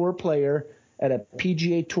PGA Tour player at a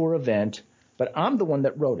PGA Tour event, but I'm the one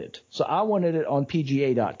that wrote it. So I wanted it on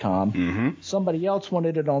PGA.com. Mm-hmm. Somebody else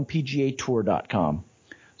wanted it on PGAtour.com.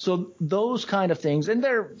 So those kind of things, and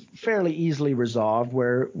they're fairly easily resolved,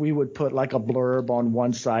 where we would put like a blurb on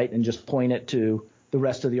one site and just point it to the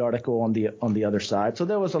rest of the article on the other side. So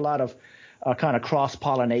there was a lot of kind of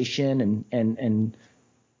cross-pollination and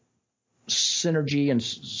synergy and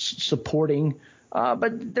supporting,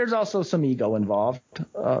 but there's also some ego involved,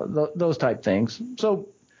 those type things. So,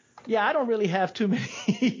 yeah, I don't really have too many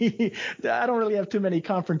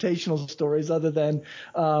confrontational stories other than,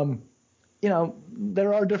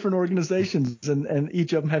 there are different organizations and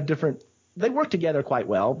each of them have different. They work together quite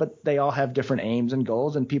well, but they all have different aims and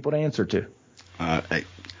goals and people to answer to.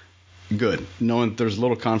 Good. Knowing there's a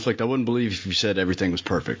little conflict, I wouldn't believe if you said everything was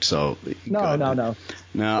perfect. So No. Now,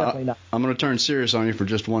 Definitely not. I'm going to turn serious on you for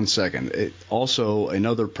just 1 second. Also,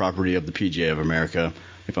 another property of the PGA of America,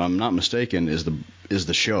 if I'm not mistaken, is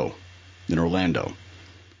the show in Orlando.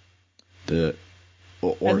 At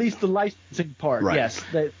least the licensing part, right. Yes.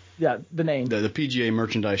 The name. The PGA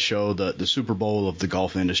merchandise show, the Super Bowl of the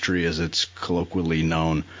golf industry, as it's colloquially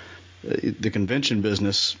known. The convention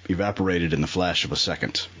business evaporated in the flash of a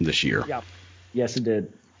second this year. Yeah. Yes, it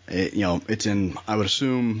did. It's in, I would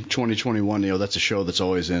assume, 2021. That's a show that's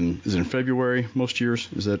always is it in February most years?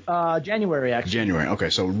 Is that January, actually? January. Okay,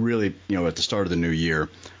 so really, at the start of the new year.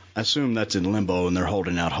 I assume that's in limbo and they're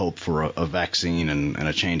holding out hope for a vaccine and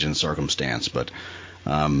a change in circumstance. But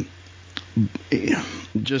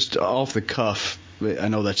just off the cuff, I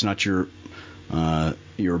know that's not your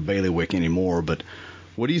bailiwick anymore, but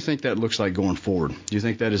what do you think that looks like going forward? Do you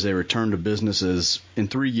think that is a return to business in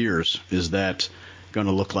 3 years? Is that going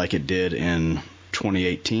to look like it did in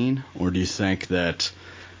 2018? Or do you think that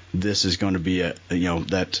this is going to be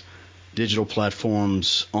that digital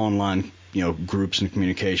platforms, online, groups and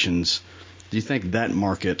communications, do you think that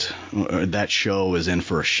market, or that show is in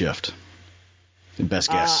for a shift? Best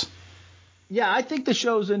guess. Yeah, I think the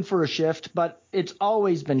show's in for a shift, but it's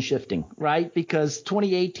always been shifting, right? Because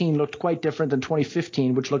 2018 looked quite different than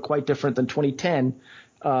 2015, which looked quite different than 2010.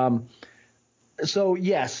 So,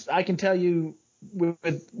 yes, I can tell you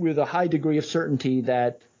with a high degree of certainty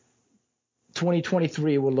that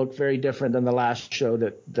 2023 will look very different than the last show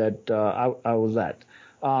that I was at.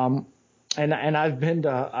 And I've been to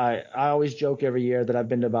I always joke every year that I've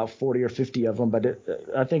been to about 40 or 50 of them, but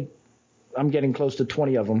I think I'm getting close to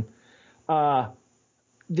 20 of them.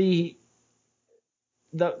 The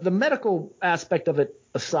medical aspect of it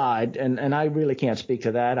aside, and I really can't speak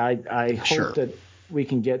to that. I Sure. hope that we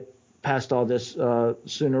can get past all this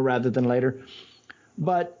sooner rather than later.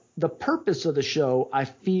 But the purpose of the show, I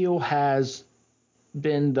feel, has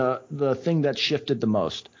been the thing that shifted the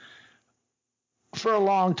most. For a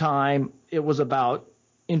long time, it was about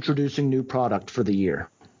introducing new product for the year.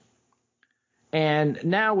 And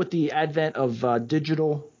now with the advent of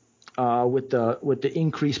digital, with the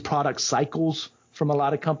increased product cycles from a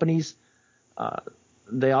lot of companies,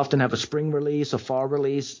 they often have a spring release, a fall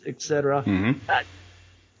release, etc. Mm-hmm.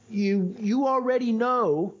 You already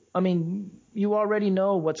know. I mean, you already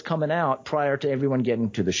know what's coming out prior to everyone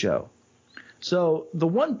getting to the show. So the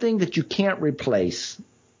one thing that you can't replace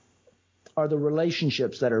are the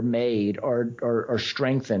relationships that are made or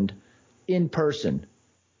strengthened in person.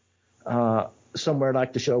 Somewhere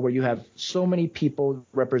like the show where you have so many people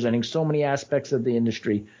representing so many aspects of the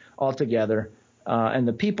industry all together, and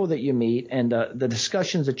the people that you meet and the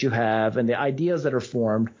discussions that you have and the ideas that are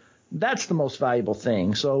formed, that's the most valuable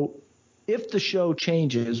thing. So if the show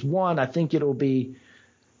changes, one, I think it'll be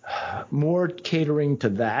more catering to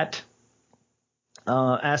that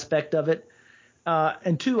aspect of it.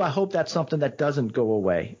 And two, I hope that's something that doesn't go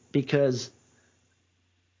away, because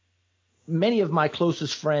many of my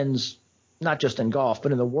closest friends, not just in golf,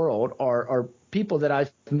 but in the world, are people that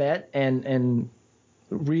I've met and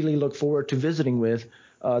really look forward to visiting with.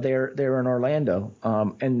 They're in Orlando.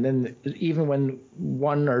 And then even when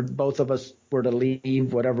one or both of us were to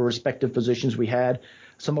leave whatever respective positions we had,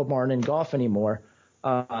 some of them aren't in golf anymore.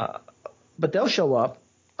 But they'll show up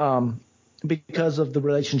because of the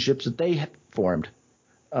relationships that they formed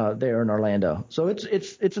there in Orlando. So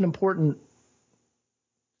it's an important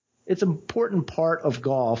part of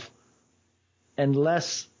golf and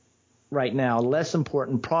less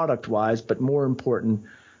important product-wise, but more important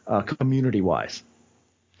community-wise.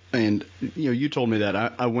 And, you told me that.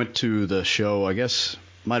 I went to the show, I guess,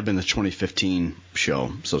 might have been the 2015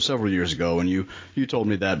 show, so several years ago, and you told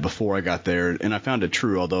me that before I got there, and I found it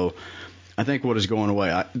true, although I think what is going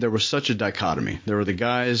away, there was such a dichotomy. There were the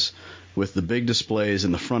guys with the big displays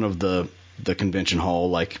in the front of the convention hall,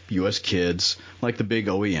 like U.S. Kids, like the big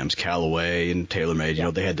OEMs, Callaway and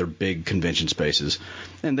TaylorMade, they had their big convention spaces,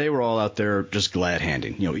 and they were all out there just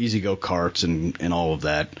glad-handing, easy-go carts and all of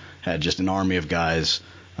that, had just an army of guys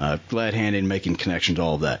glad-handing, making connections,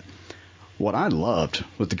 all of that. What I loved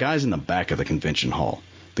was the guys in the back of the convention hall,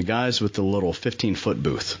 the guys with the little 15-foot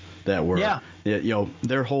booth that were,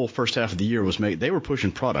 their whole first half of the year was they were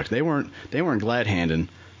pushing product. They weren't glad-handing.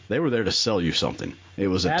 They were there to sell you something. It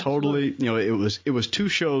was a totally, it was two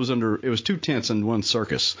shows it was two tents in one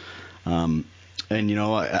circus. And,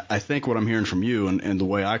 I think what I'm hearing from you and the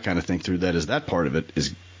way I kind of think through that is that part of it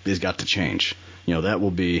is got to change. That will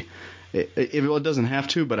be, it doesn't have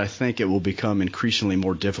to, but I think it will become increasingly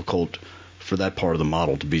more difficult for that part of the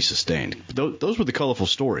model to be sustained. Those were the colorful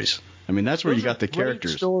stories. I mean, that's where you got the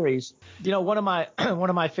characters. Stories. One of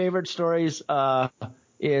my favorite stories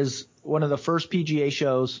is one of the first PGA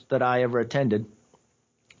shows that I ever attended.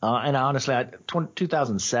 And honestly,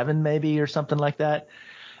 2007 maybe or something like that.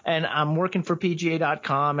 And I'm working for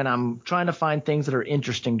PGA.com and I'm trying to find things that are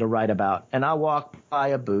interesting to write about. And I walk by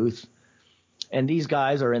a booth and these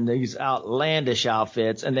guys are in these outlandish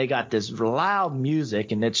outfits and they got this loud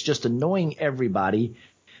music and it's just annoying everybody.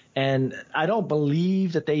 And I don't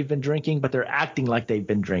believe that they've been drinking, but they're acting like they've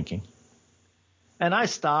been drinking. And I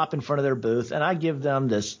stop in front of their booth and I give them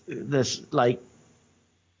this like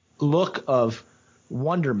look of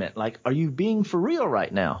wonderment. Like, are you being for real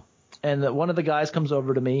right now? And one of the guys comes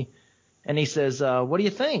over to me and he says, what do you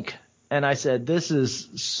think? And I said, this is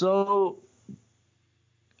so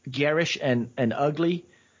garish and ugly.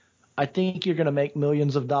 I think you're going to make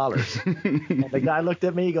millions of dollars. And the guy looked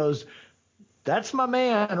at me, he goes, that's my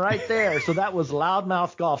man right there. So that was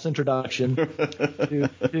Loudmouth Golf's introduction to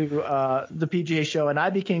the PGA show. And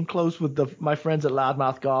I became close with my friends at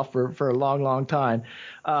Loudmouth Golf for a long, long time.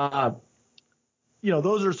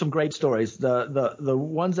 Those are some great stories. The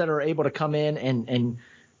ones that are able to come in and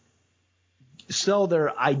sell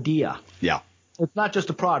their idea. Yeah. It's not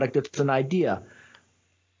just a product. It's an idea.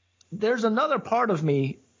 There's another part of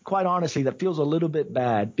me, quite honestly, that feels a little bit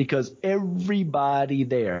bad because everybody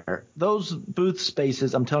there, those booth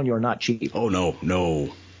spaces, I'm telling you, are not cheap. Oh,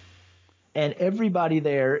 no. And everybody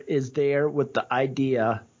there is there with the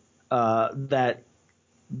idea that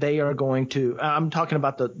they are going to – I'm talking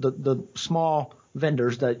about the small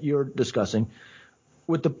vendors that you're discussing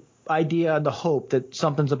with the idea and the hope that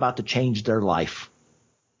something's about to change their life.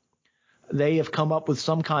 They have come up with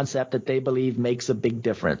some concept that they believe makes a big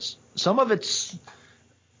difference. Some of it's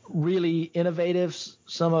really innovative.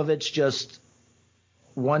 Some of it's just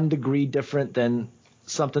 1 degree different than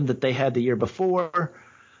something that they had the year before.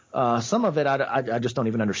 Some of it I just don't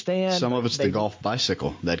even understand. Some of it's the golf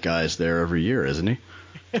bicycle. That guy's there every year, isn't he?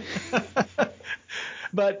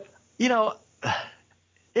 But,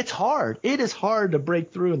 it's hard. It is hard to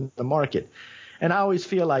break through in the market. And I always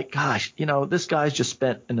feel like, gosh, this guy's just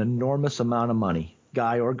spent an enormous amount of money.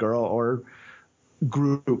 Guy or girl or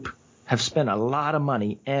group have spent a lot of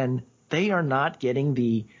money, and they are not getting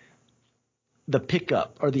the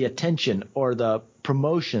pickup or the attention or the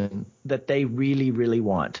promotion that they really, really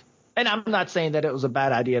want. And I'm not saying that it was a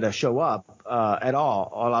bad idea to show up at all.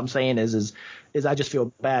 All I'm saying is I just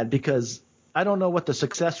feel bad because I don't know what the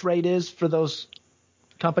success rate is for those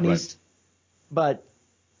companies, but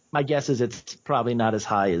my guess is it's probably not as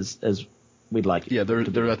high as we'd like it. Yeah,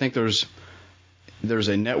 I think there's a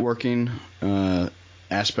networking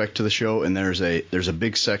aspect to the show, and there's a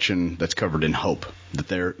big section that's covered in hope, that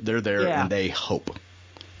they're there and they hope,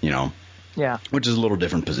 Yeah. Which is a little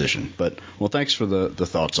different position. But, well, thanks for the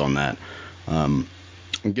thoughts on that.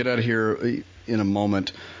 We'll get out of here in a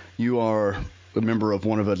moment. You are a member of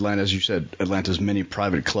one of Atlanta's many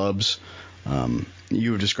private clubs.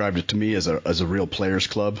 You have described it to me as a real players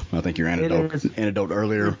club. I think your anecdote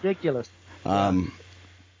earlier. Ridiculous.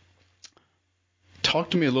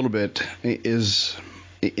 Talk to me a little bit. Is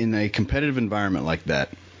in a competitive environment like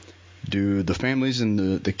that, do the families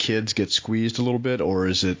and the kids get squeezed a little bit, or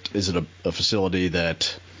is it a facility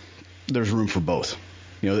that there's room for both?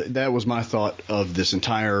 That was my thought of this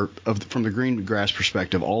from the green grass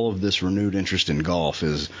perspective. All of this renewed interest in golf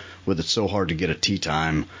is, with it so hard to get a tee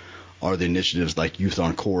time, are the initiatives like Youth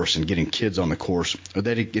on Course and getting kids on the course, are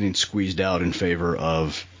they getting squeezed out in favor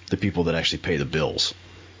of the people that actually pay the bills?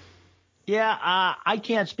 Yeah, I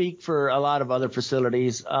can't speak for a lot of other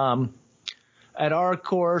facilities. At our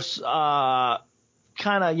course, kind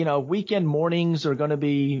of, weekend mornings are going to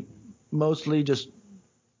be mostly just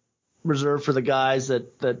reserved for the guys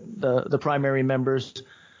that the primary members,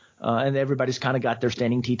 and everybody's kind of got their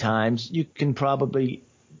standing tee times. You can probably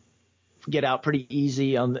get out pretty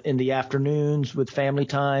easy in the afternoons with family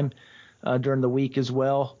time during the week as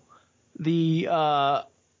well.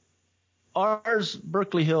 Ours,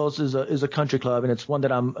 Berkeley Hills, is a country club, and it's one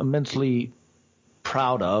that I'm immensely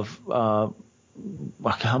proud of. I'm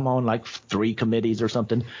on like 3 committees or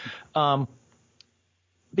something,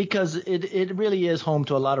 because it really is home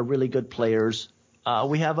to a lot of really good players.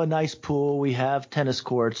 We have a nice pool. We have tennis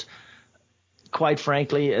courts. Quite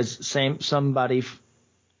frankly, as somebody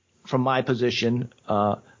from my position,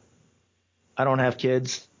 I don't have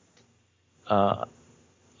kids.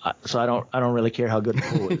 So I don't really care how good the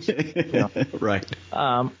pool is. Right.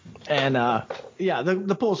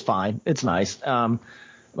 The pool's fine. It's nice.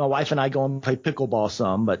 My wife and I go and play pickleball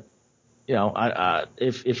some, but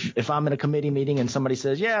if I'm in a committee meeting and somebody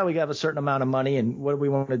says, yeah, we have a certain amount of money and what do we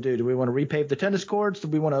want to do? Do we want to repave the tennis courts? Do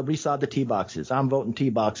we want to resod the tee boxes? I'm voting tee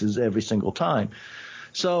boxes every single time.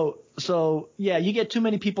 So yeah, you get too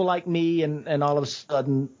many people like me and all of a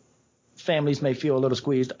sudden families may feel a little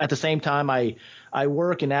squeezed. At the same time, I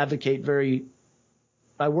work and advocate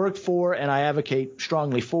I work for and I advocate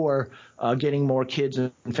strongly for getting more kids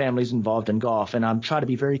and families involved in golf. And I'm trying to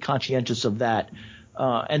be very conscientious of that.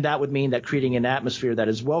 And that would mean that creating an atmosphere that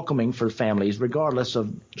is welcoming for families, regardless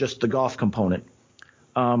of just the golf component.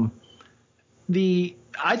 I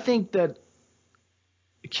think that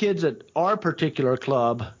kids at our particular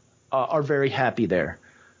club are very happy there.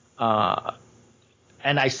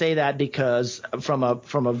 And I say that because from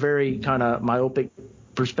a very kind of myopic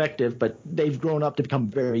perspective, but they've grown up to become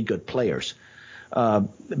very good players.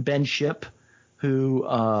 Ben Shipp, who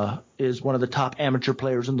is one of the top amateur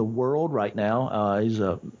players in the world right now. He's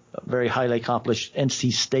a very highly accomplished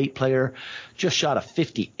NC State player. Just shot a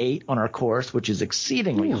 58 on our course, which is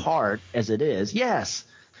exceedingly hard as it is. Yes.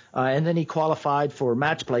 And then he qualified for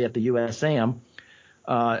match play at the USAM.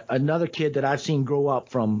 Another kid that I've seen grow up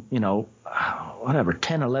from,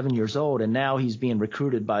 10, 11 years old, and now he's being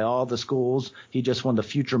recruited by all the schools. He just won the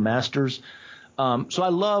Future Masters. So I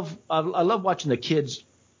love watching the kids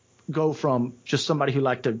go from just somebody who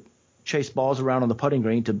liked to chase balls around on the putting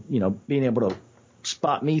green to, being able to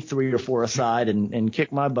spot me 3 or 4 aside and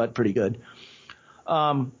kick my butt pretty good.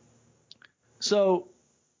 So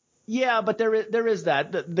yeah, but there is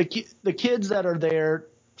that the kids that are there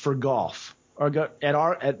for golf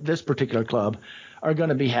at this particular club are going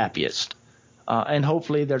to be happiest. And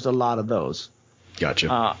hopefully there's a lot of those.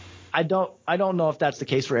 Gotcha. I don't know if that's the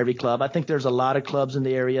case for every club. I think there's a lot of clubs in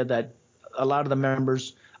the area that a lot of the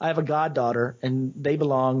members. I have a goddaughter, and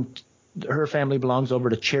her family belongs over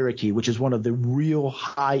to Cherokee, which is one of the real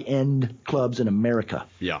high-end clubs in America.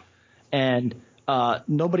 Yeah. And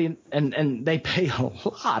and they pay a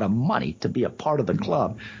lot of money to be a part of the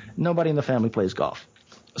club. Nobody in the family plays golf.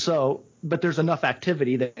 So, but there's enough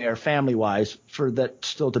activity there family-wise for that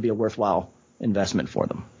still to be a worthwhile investment for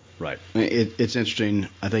them. Right. It's interesting.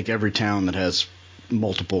 I think every town that has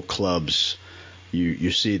multiple clubs, you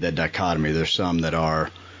see that dichotomy. There's some that are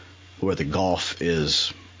where the golf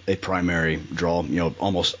is a primary draw,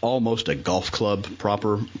 almost a golf club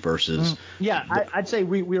proper versus. Yeah, I'd say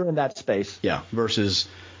we're in that space. Yeah, versus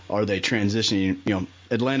are they transitioning?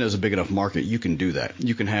 Atlanta is a big enough market. You can do that.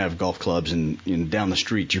 You can have golf clubs and down the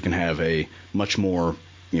street. You can have a much more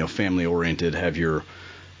family oriented. Have your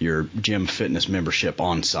gym fitness membership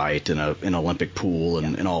on site and an Olympic pool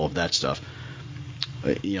and all of that stuff.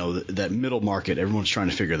 That middle market, everyone's trying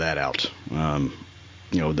to figure that out.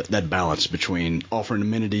 That balance between offering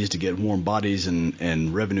amenities to get warm bodies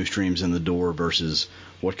and revenue streams in the door versus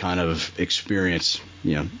what kind of experience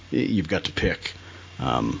you've got to pick.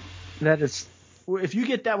 That is, if you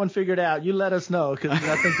get that one figured out, you let us know, because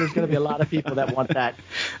I think there's going to be a lot of people that want that.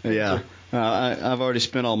 Yeah, I've already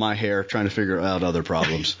spent all my hair trying to figure out other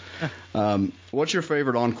problems. What's your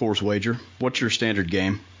favorite on-course wager? What's your standard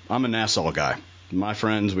game? I'm a Nassau guy. My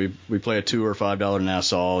friends, we play a $2 or $5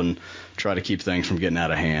 Nassau and try to keep things from getting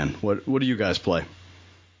out of hand. What do you guys play?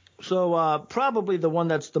 So probably the one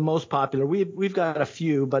that's the most popular. We've got a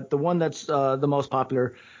few, but the one that's the most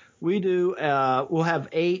popular, we'll have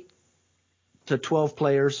 8 to 12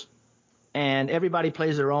 players, and everybody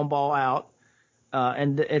plays their own ball out.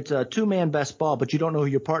 And it's a 2-man best ball, but you don't know who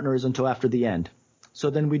your partner is until after the end. So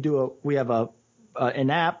then we have an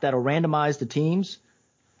app that'll randomize the teams.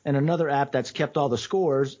 and another app that's kept all the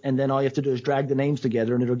scores, and then all you have to do is drag the names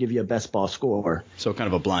together, and it'll give you a best ball score. So kind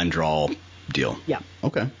of a blind draw deal. Yeah.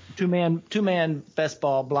 Okay. Two-man best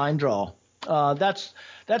ball blind draw. That's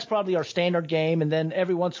probably our standard game, and then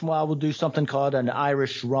every once in a while we'll do something called an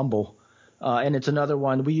Irish Rumble, and it's another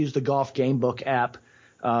one. We use the Golf Gamebook app,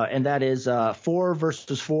 and that is 4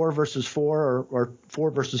 versus 4 versus 4, or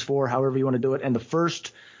 4 versus 4, however you want to do it. And the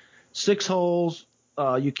first 6 holes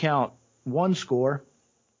you count 1 score.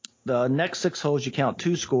 The next 6 holes you count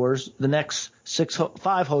 2 scores. The next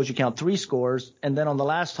 5 holes you count 3 scores, and then on the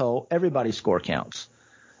last hole everybody's score counts.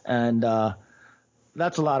 And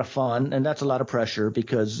that's a lot of fun, and that's a lot of pressure,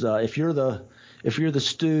 because if you're the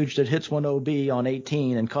stooge that hits one OB on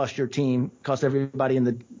 18 and cost everybody in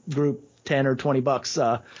the group $10 or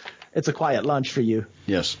 $20, it's a quiet lunch for you.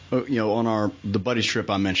 Yes. On the buddies trip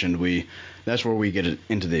I mentioned, that's where we get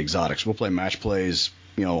into the exotics. We'll play match plays,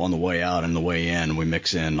 on the way out and the way in. We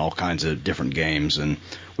mix in all kinds of different games, and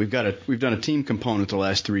we've done a team component the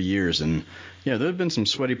last 3 years, and there have been some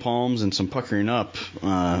sweaty palms and some puckering up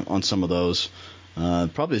on some of those.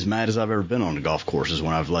 Probably as mad as I've ever been on the golf courses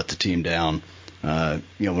when I've let the team down.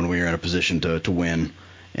 When we were in a position to win,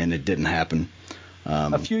 and it didn't happen.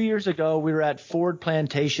 A few years ago, we were at Ford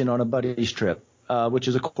Plantation on a buddies trip, which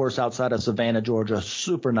is a course outside of Savannah, Georgia.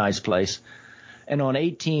 Super nice place. And on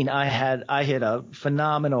 18, I hit a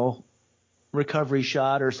phenomenal recovery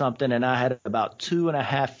shot or something, and I had about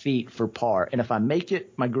 2.5 feet for par. And if I make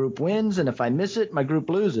it, my group wins, and if I miss it, my group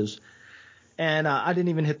loses. And I didn't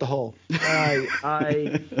even hit the hole.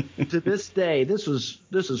 I to this day, this was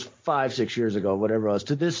 5-6 years ago, whatever it was.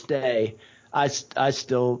 To this day, I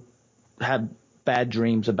still have bad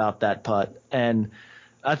dreams about that putt, and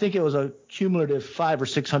I think it was a cumulative $500 or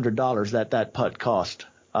 $600 that putt cost.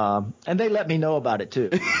 And they let me know about it too.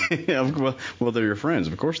 Yeah, well, they're your friends,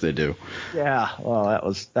 of course they do. Yeah,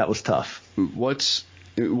 well, that was tough. What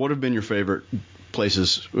have been your favorite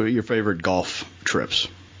places, your favorite golf trips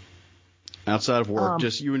outside of work?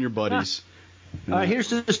 Just you and your buddies. Here's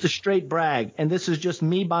just a straight brag, and this is just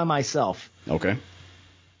me by myself. Okay.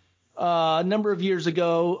 A number of years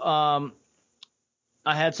ago,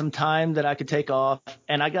 I had some time that I could take off,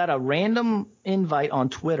 and I got a random invite on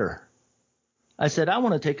Twitter. I said, I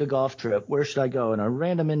want to take a golf trip. Where should I go? And a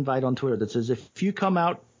random invite on Twitter that says, if you come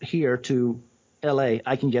out here to L.A.,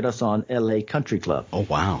 I can get us on L.A. Country Club. Oh,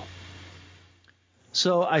 wow.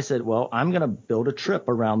 So I said, well, I'm going to build a trip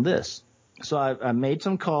around this. So I made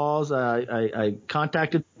some calls. I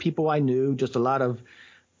contacted people I knew, just a lot of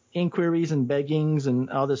inquiries and beggings and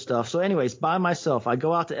all this stuff. So anyways, by myself, I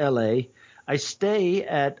go out to L.A. I stay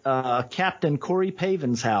at Captain Corey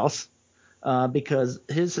Pavin's house because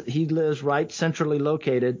he lives right centrally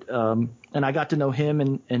located, and I got to know him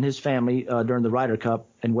and his family during the Ryder Cup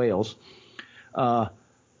in Wales. And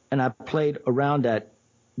I played around at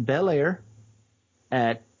Bel Air,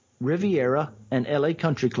 at Riviera, and L.A.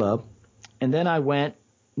 Country Club. And then I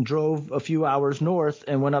drove a few hours north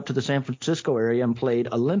and went up to the San Francisco area and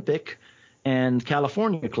played Olympic and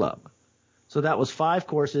California Club. So that was 5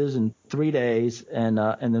 courses in 3 days, and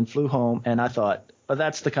then flew home. And I thought, well,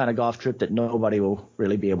 that's the kind of golf trip that nobody will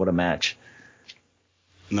really be able to match.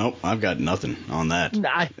 Nope, I've got nothing on that.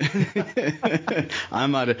 I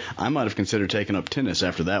might have considered taking up tennis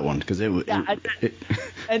after that one, because and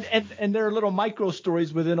there are little micro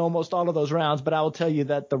stories within almost all of those rounds. But I will tell you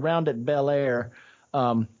that the round at Bel Air,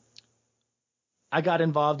 I got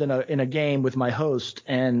involved in a game with my host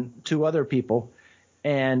and 2 other people,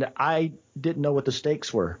 and I didn't know what the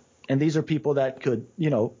stakes were. And these are people that could,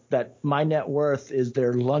 that my net worth is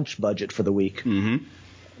their lunch budget for the week.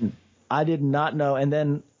 Mm-hmm. I did not know. And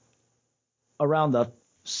then around the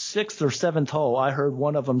 6th or 7th hole, I heard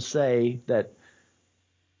one of them say that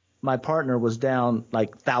my partner was down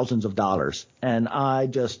like thousands of dollars. And I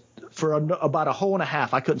just, for about a hole and a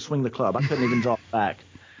half, I couldn't swing the club. I couldn't even draw it back.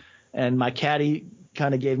 And my caddy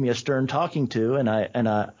kind of gave me a stern talking to, and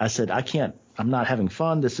I said, I'm not having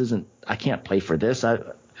fun. I can't play for this.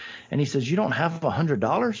 And he says, you don't have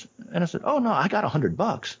 $100? And I said, oh no, I got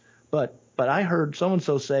 $100. But I heard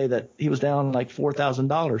so-and-so say that he was down like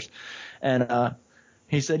 $4,000. And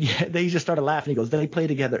he said, yeah, they just started laughing. He goes, they play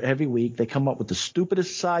together every week. They come up with the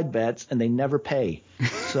stupidest side bets, and they never pay.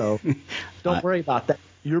 So don't worry about that.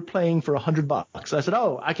 You're playing for $100. I said,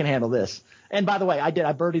 oh, I can handle this. And by the way, I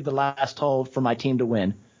birdied the last hole for my team to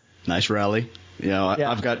win. Nice rally. Yeah.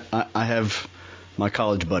 I have my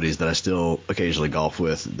college buddies that I still occasionally golf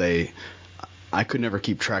with. I could never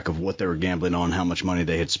keep track of what they were gambling on, how much money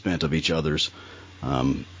they had spent of each other's.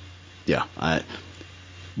 Rule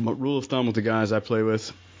of thumb with the guys I play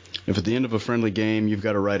with, if at the end of a friendly game you've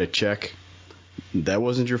got to write a check, that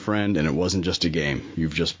wasn't your friend, and it wasn't just a game.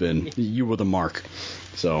 You were the mark.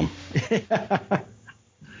 So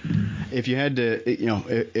if you had to,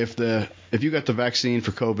 if you got the vaccine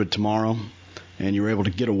for COVID tomorrow and you were able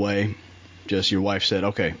to get away, just your wife said,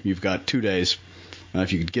 okay, you've got 2 days.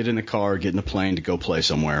 If you could get in the car, get in the plane to go play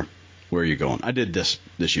somewhere, where are you going? I did this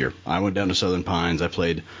year. I went down to Southern Pines. I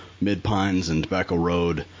played Mid Pines and Tobacco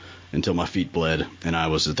Road until my feet bled, and I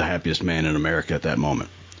was the happiest man in America at that moment.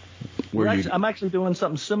 I'm actually doing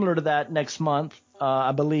something similar to that next month,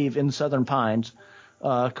 I believe, in Southern Pines,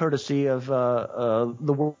 courtesy of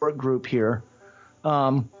the work group here.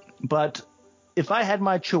 But if I had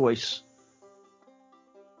my choice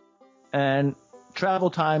and travel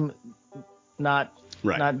time not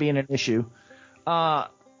being an issue, I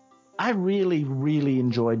really, really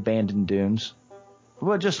enjoyed Bandon Dunes.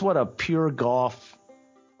 Well, just what a pure golf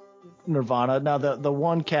nirvana. Now, the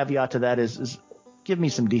one caveat to that is give me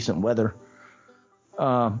some decent weather.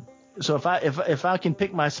 So if I can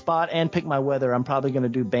pick my spot and pick my weather, I'm probably going to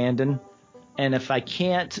do Bandon. And if I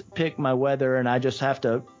can't pick my weather and I just have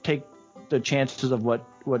to take the chances of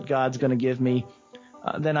what God's going to give me,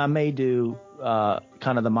 then I may do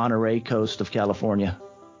kind of the Monterey coast of California.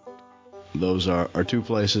 Those are two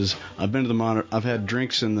places. I've been to I've had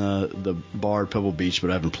drinks in the bar at Pebble Beach, but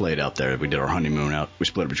I haven't played out there. We did our honeymoon out. We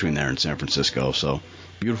split between there and San Francisco. So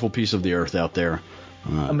beautiful piece of the earth out there.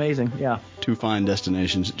 Amazing, yeah. Two fine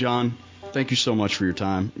destinations. John, thank you so much for your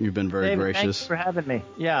time. You've been very David, gracious. Thanks for having me.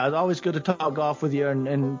 Yeah, it's always good to talk golf with you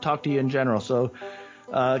and talk to you in general. So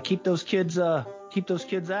keep those kids at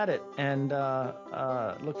it, and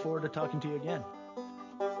look forward to talking to you again.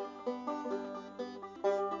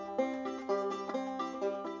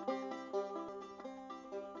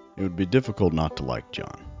 It would be difficult not to like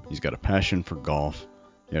John. He's got a passion for golf,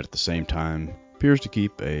 yet at the same time appears to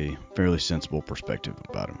keep a fairly sensible perspective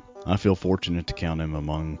about him. I feel fortunate to count him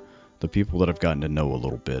among the people that I've gotten to know a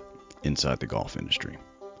little bit inside the golf industry.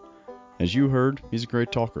 As you heard, he's a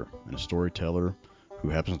great talker and a storyteller who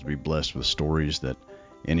happens to be blessed with stories that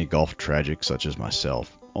any golf tragic such as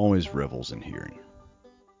myself always revels in hearing.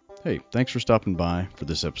 Hey, thanks for stopping by for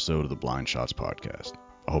this episode of the Blind Shots Podcast.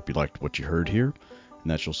 I hope you liked what you heard here, and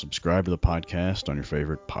that you'll subscribe to the podcast on your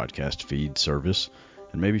favorite podcast feed service,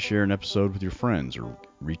 and maybe share an episode with your friends or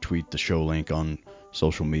retweet the show link on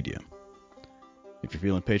social media. If you're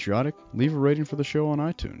feeling patriotic, leave a rating for the show on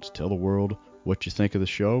iTunes. Tell the world what you think of the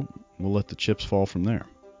show. We'll let the chips fall from there.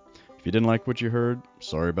 If you didn't like what you heard,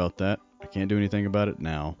 sorry about that. I can't do anything about it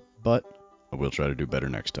now, but I will try to do better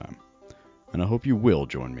next time. And I hope you will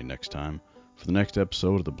join me next time for the next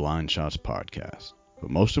episode of the Blind Shots Podcast. But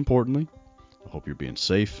most importantly, I hope you're being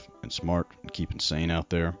safe and smart and keeping sane out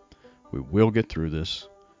there. We will get through this,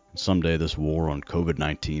 and someday this war on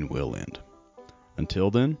COVID-19 will end.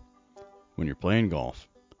 Until then, when you're playing golf,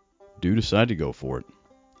 do decide to go for it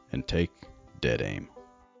and take dead aim.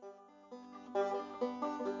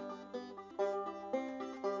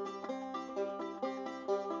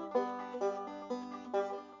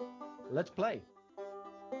 Let's play.